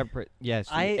 Really? Being pepper, yes.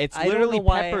 I- It's I don't literally know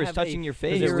why I peppers have touching a your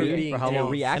fear face, of dude. being For how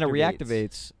long? tased. and it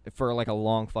reactivates for like a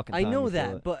long fucking I time. know you feel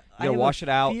that, it. but You I gotta have wash a it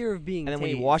out, fear of being and then when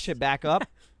you tased. wash it back up,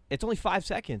 it's only 5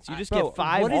 seconds. You just Bro, get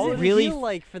 5 What does it really. feel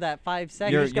like for that 5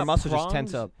 seconds? Your just got muscles just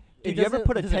tense prongs. up. Dude, you ever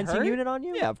put a does it tensing hurt? unit on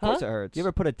you? Yeah, of Huh? course it hurts. You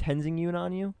ever put a tensing unit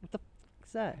on you?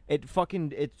 What's that?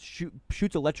 It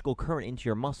shoots electrical current into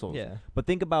your muscles. Yeah. But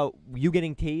think about you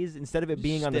getting tased. Instead of it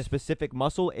being on a Stiff. specific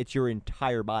muscle, it's your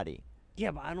entire body.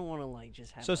 Yeah, but I don't want to like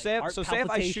just have. So like, say heart if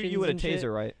I shoot you with a palpitations and shit.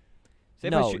 taser, right? Say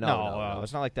if No, I shoot, no.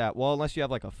 it's not like that. Well, unless you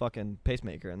have like a fucking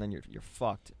pacemaker, and then you're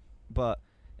fucked. But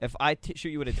if I shoot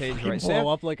you with a taser, right? Say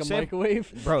Blow up like a say if-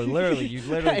 microwave. bro, literally, you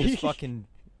literally just fucking.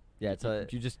 Yeah, it's a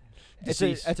You just. it's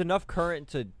deceased. it's enough current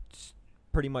to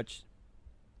pretty much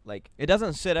like. It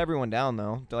doesn't sit everyone down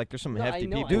though. Like there's some No, I hefty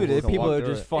know, people. I Dude, who if can people walk are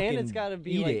through just it. fucking And it's got to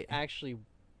be eat like it. actually.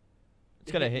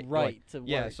 It's gotta hit right like, to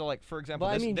yeah. work. So like for example,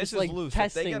 But I this, mean, this just, is like, loose. If they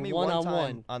testing get me one-on-one. one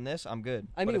time on this, I'm good.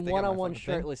 I But mean, if they get my one-on-one fucking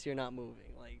thing- shirtless, you're not moving.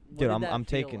 Like, what Dude, did I'm that I'm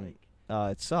feel taking.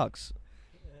 like? It sucks.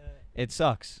 It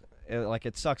sucks.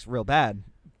 It sucks real bad.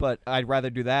 But I'd rather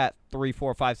do that 3,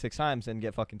 4, 5, 6 times than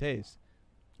get fucking tased.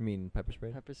 You mean pepper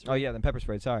spray? Pepper Oh spray? yeah, then pepper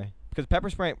spray. Sorry, because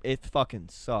pepper spray it fucking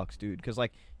sucks, dude. Because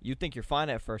like you think you're fine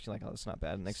at first, you're like, oh, it's not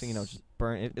bad. And next thing you know, it's just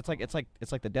burn. It's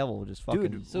like the devil just fucking.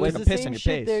 Dude, So like is a the piss in same your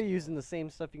shit face. they're using the same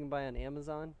stuff you can buy on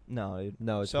Amazon? No, dude.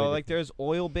 No, it's So way like different. there's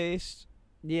oil based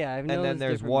Yeah, I've and noticed then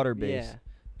there's different- water based. Yeah.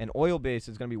 And oil based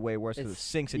is gonna be way worse because it It's-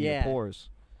 sinks in yeah. your pores.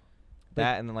 But-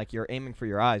 That and then like you're aiming for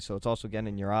your eyes, so it's also getting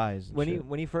in your eyes. And shit.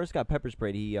 When he first got pepper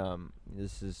sprayed, he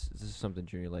this is something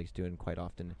Junior likes doing quite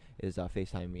often is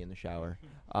FaceTime me in the shower.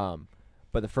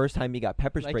 But the first time he got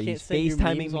pepper I sprayed, can't he's send you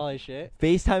FaceTiming memes me. while I shit.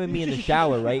 FaceTiming me in the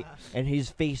shower, right? And his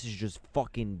face is just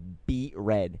fucking beet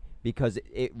red because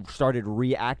it started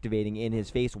reactivating in his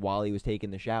face while he was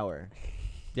taking the shower.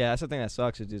 Yeah, that's the thing that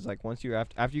sucks is like once you're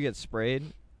after you get sprayed,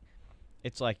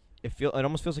 it's like it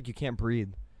almost feels like you can't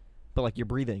breathe, but like you're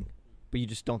breathing, but you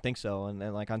just don't think so. And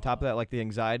then like on top of that, like the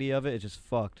anxiety of it's just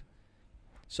fucked.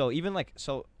 So even like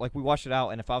we washed it out,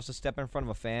 and if I was to step in front of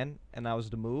a fan and I was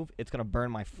to move, it's gonna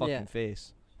burn my fucking Yeah.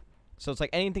 face. So it's like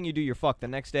anything you do, you're fucked. The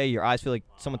next day, your eyes feel like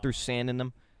someone threw sand in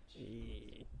them.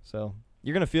 So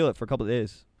you're gonna feel it for a couple of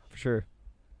days for sure.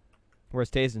 Whereas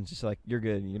tasting's just like you're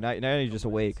good. You're just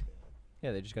awake.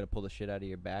 Yeah, they just gotta pull the shit out of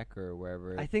your back or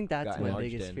wherever. I think that's got my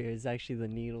enlarged biggest in. fear is actually the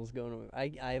needles going away.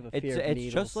 I have a It's fear of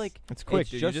needles. just like It's quick.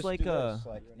 It's dude. just you like do a- this,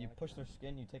 like you push their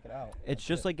skin, you take it out. it's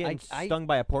just it. like getting I- stung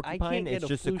by a I porcupine. can't get It's a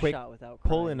just flu a quick shot without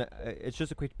pull crying. and it's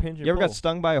just a quick pinch. And You ever pull. got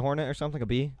stung by a hornet or something, like a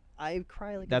bee? I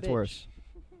cry like That's a bitch. worse.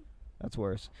 That's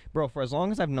worse, bro. For as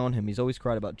long as I've known him, he's always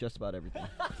cried about just about everything.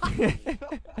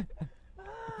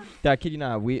 That kid, you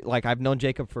not. I've known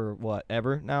Jacob for what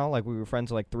ever now. Like we were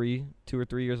friends like 2 or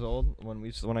 3 years old when I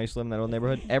used to live in that old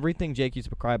neighborhood. Everything Jake used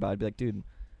to cry about, I'd be like, dude,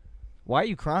 why are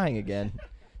you crying again?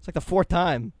 It's like the 4th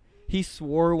time. He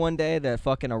swore one day that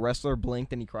fucking a wrestler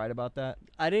blinked and he cried about that.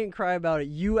 I didn't cry about it.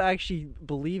 You actually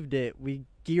believed it. We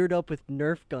geared up with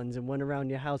Nerf guns and went around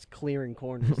your house clearing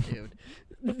corners, dude.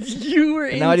 You were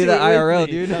And now I do into that it IRL, with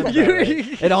me. dude. You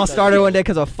were- It all started one day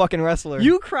because of a fucking wrestler.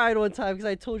 You cried one time because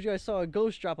I told you I saw a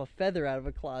ghost drop a feather out of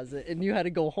a closet and you had to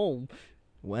go home.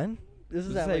 When? This is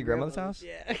Was this at at my your grandmother's grandmother's.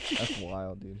 house? Yeah. That's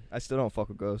wild, dude. I still don't fuck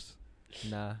with ghosts.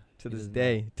 Nah. To he this does not.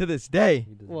 day. To this day.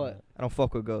 He does What? not. I don't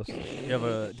fuck with ghosts. You have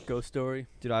a ghost story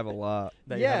Dude, I have a lot.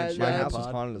 that you Yeah, haven't My shared on the house was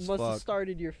pod? haunted as Must have fuck.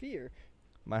 started your fear.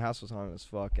 My house was haunted as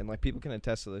fuck. And, like, people can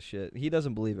attest to this shit. He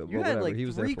doesn't believe it, but You had whatever. like he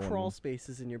was there 3 for crawl one.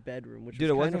 spaces in your bedroom, which Dude,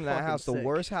 it was wasn't kinda even that fucking house. The sick.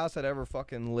 worst house I'd ever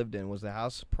fucking lived in was the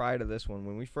house prior to this one.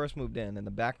 When we first moved in the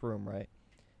back room, right?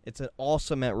 It's an all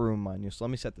cement room, mind you. So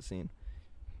let me set the scene.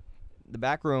 The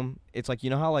back room, it's like, you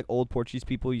know how like old Portuguese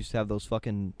people used to have those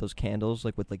candles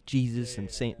like with like Jesus and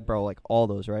Saint, bro, like all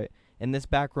those, right? In this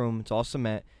back room, it's all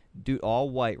cement, dude, all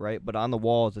white, right? But on the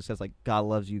walls it says like God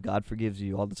loves you, God forgives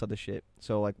you, all this other shit.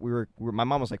 So like my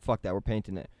mom was like, fuck that, we're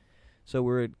painting it. So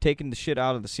we were taking the shit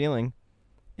out of the ceiling,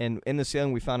 and in the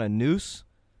ceiling we found a noose,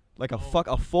 like a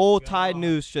full tied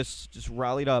noose just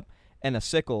rallied up, and a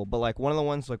sickle, but like one of the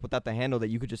ones like without the handle that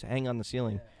you could just hang on the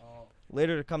ceiling.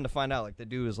 Later to come to find out, like the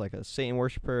dude was like a Satan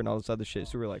worshiper and all this other shit.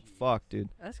 So we were like, fuck, dude.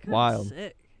 That's kinda wild.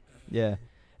 sick. Yeah.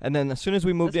 And then as soon as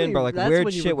we moved That's in, when bro, you- like that's weird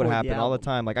when you shit would record the happen all the album.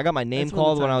 time. Like I got my name That's when the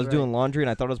called when I was time's doing right. laundry, and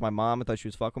I thought it was my mom. I thought she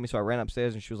was fucking with me, so I ran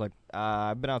upstairs and she was like,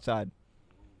 I've been outside.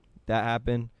 That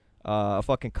happened. A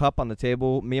fucking cup on the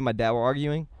table. Me and my dad were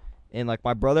arguing, and like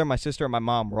my brother, my sister, and my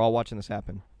mom were all watching this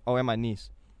happen. Oh, and my niece.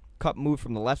 Cup moved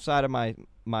from the left side of my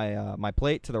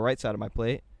plate to the right side of my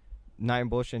plate. Not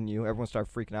even bullshitting you. Everyone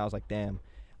started freaking out. I was like, damn.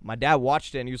 My dad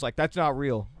watched it and he was like, that's not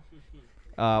real.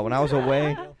 When I was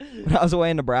away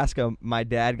in Nebraska, my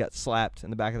dad got slapped in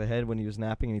the back of the head when he was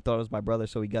napping, and he thought it was my brother,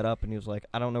 so he got up and he was like,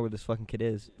 I don't know where this fucking kid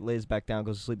is. Lays back down,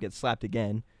 goes to sleep, gets slapped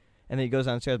again. And then he goes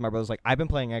downstairs. My brother's like, I've been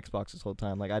playing Xbox this whole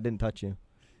time. Like, I didn't touch you.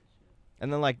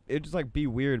 And then, like, it'd just, like, be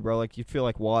weird, bro. Like, you'd feel,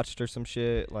 like, watched or some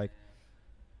shit. Like,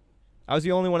 I was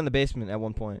the only one in the basement at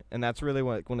one point, and that's really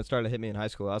when it started to hit me in high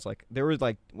school. I was like, there was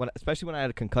like, especially when I had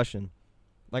a concussion,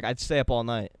 like I'd stay up all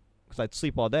night because I'd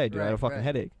sleep all day, dude. I had a fucking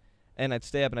headache, and I'd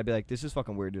stay up and I'd be like, this is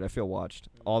fucking weird, dude. I feel watched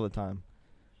all the time.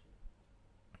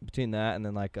 Between that and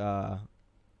then like,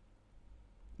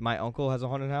 my uncle has a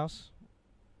haunted house,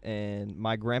 and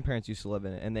my grandparents used to live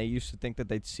in it, and they used to think that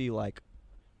they'd see like,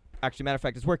 actually, matter of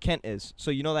fact, it's where Kent is.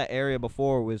 So you know that area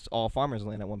before was all farmers'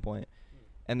 land at one point,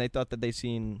 and they thought that they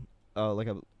seen like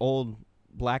a old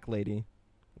black lady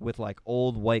with like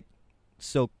old white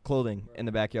silk clothing in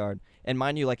the backyard. And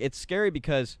mind you, like it's scary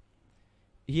because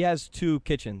he has 2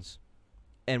 kitchens,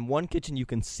 and one kitchen you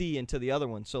can see into the other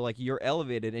one. So like you're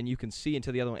elevated and you can see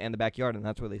into the other one and the backyard, and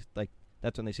that's where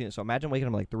that's when they see it. So imagine waking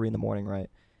up like 3 a.m, right,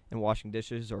 and washing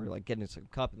dishes or like getting some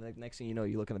cup, and the next thing you know,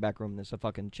 you look in the back room and there's a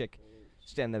fucking chick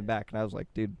standing in the back, and I was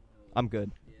like, dude, I'm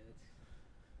good.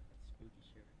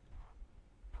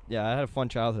 Yeah, I had a fun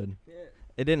childhood.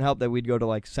 It didn't help that we'd go to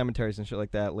like cemeteries and shit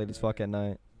like that late as fuck at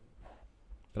night.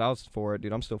 But I was for it,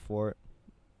 dude. I'm still for it.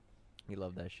 We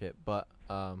love that shit. But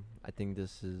I think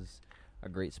this is a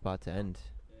great spot to end.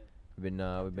 We've been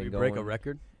Did we going. break a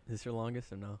record? Is this your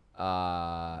longest or no?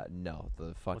 No.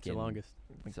 The fucking. What's your longest?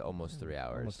 It's almost 3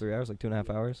 hours. Almost 3 hours, like 2.5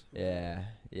 hours. Yeah.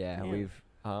 Damn. We've.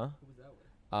 Huh?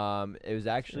 It was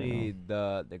actually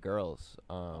the girls.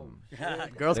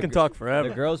 Girls the can gr- talk forever.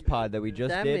 The girls pod that we just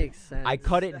that did. makes sense. I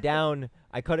cut it down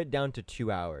to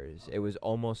 2 hours. It was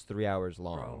almost 3 hours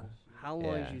long. Bro, how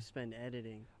long Yeah. did you spend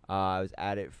editing? I was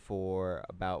at it for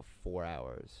about 4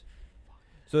 hours.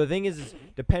 So the thing is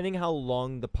depending how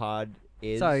long the pod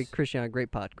is. Sorry, Christian,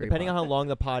 great pod. Depending on how long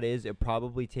the pod is, it'd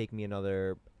probably take me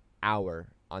another hour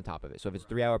on top of it. So if it's a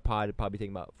 3 hour pod, it'd probably take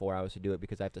me about 4 hours to do it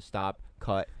because I have to stop,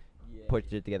 cut,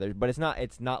 put it together. But it's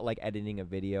not like editing a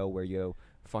video where you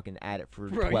fucking add it for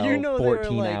Bro, 12, you know they were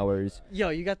 14 like, hours. Yo,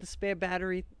 you got the spare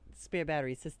battery? Spare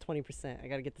battery. It says 20%. I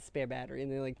gotta get the spare battery,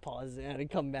 and then like pause it and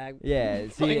come back. Yeah, see,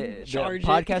 fucking the charge it.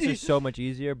 podcast is so much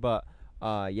easier, but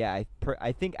yeah,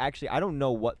 I think actually I don't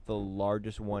know what the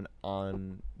largest one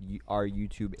on our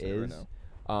YouTube I don't is,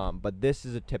 know. but this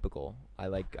is a typical. I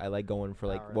like going for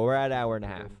like we're at an hour and a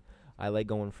half. I like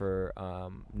going for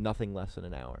nothing less than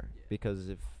an hour because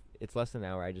if it's less than an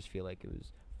hour, I just feel like it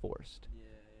was forced.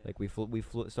 Like we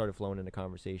started flowing into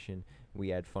conversation. We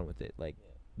had fun with it. Like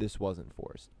this wasn't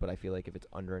forced, but I feel like if it's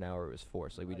under an hour, it was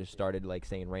forced. Like we just started like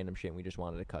saying random shit and we just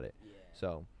wanted to cut it.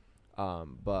 So,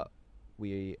 but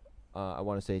we, I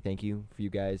want to say thank you for you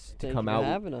guys to Thank come you for out.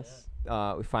 having us.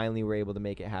 We finally were able to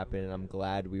make it happen, and I'm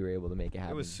glad we were able to make it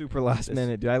happen. It was super last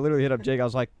minute, dude. I literally hit up Jake. I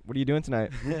was like, what are you doing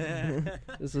tonight?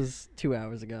 This was 2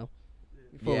 hours ago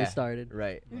before we started.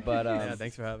 Right. But Yeah,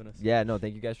 thanks for having us. yeah, no,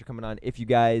 thank you guys for coming on. If you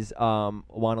guys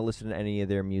want to listen to any of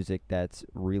their music that's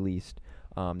released,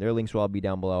 their links will all be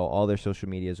down below. All their social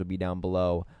medias will be down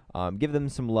below. Give them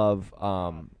some love.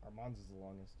 Armand's is the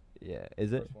longest. Yeah,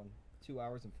 is it? First one. 2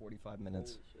 hours and 45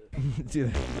 minutes.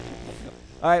 Dude.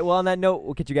 All right, well, on that note,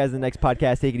 we'll catch you guys in the next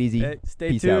podcast. Take it easy. Hey, stay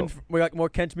Peace tuned. out. We got more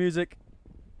Kench music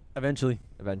eventually.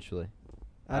 Eventually.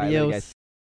 All right, later, Adios. guys.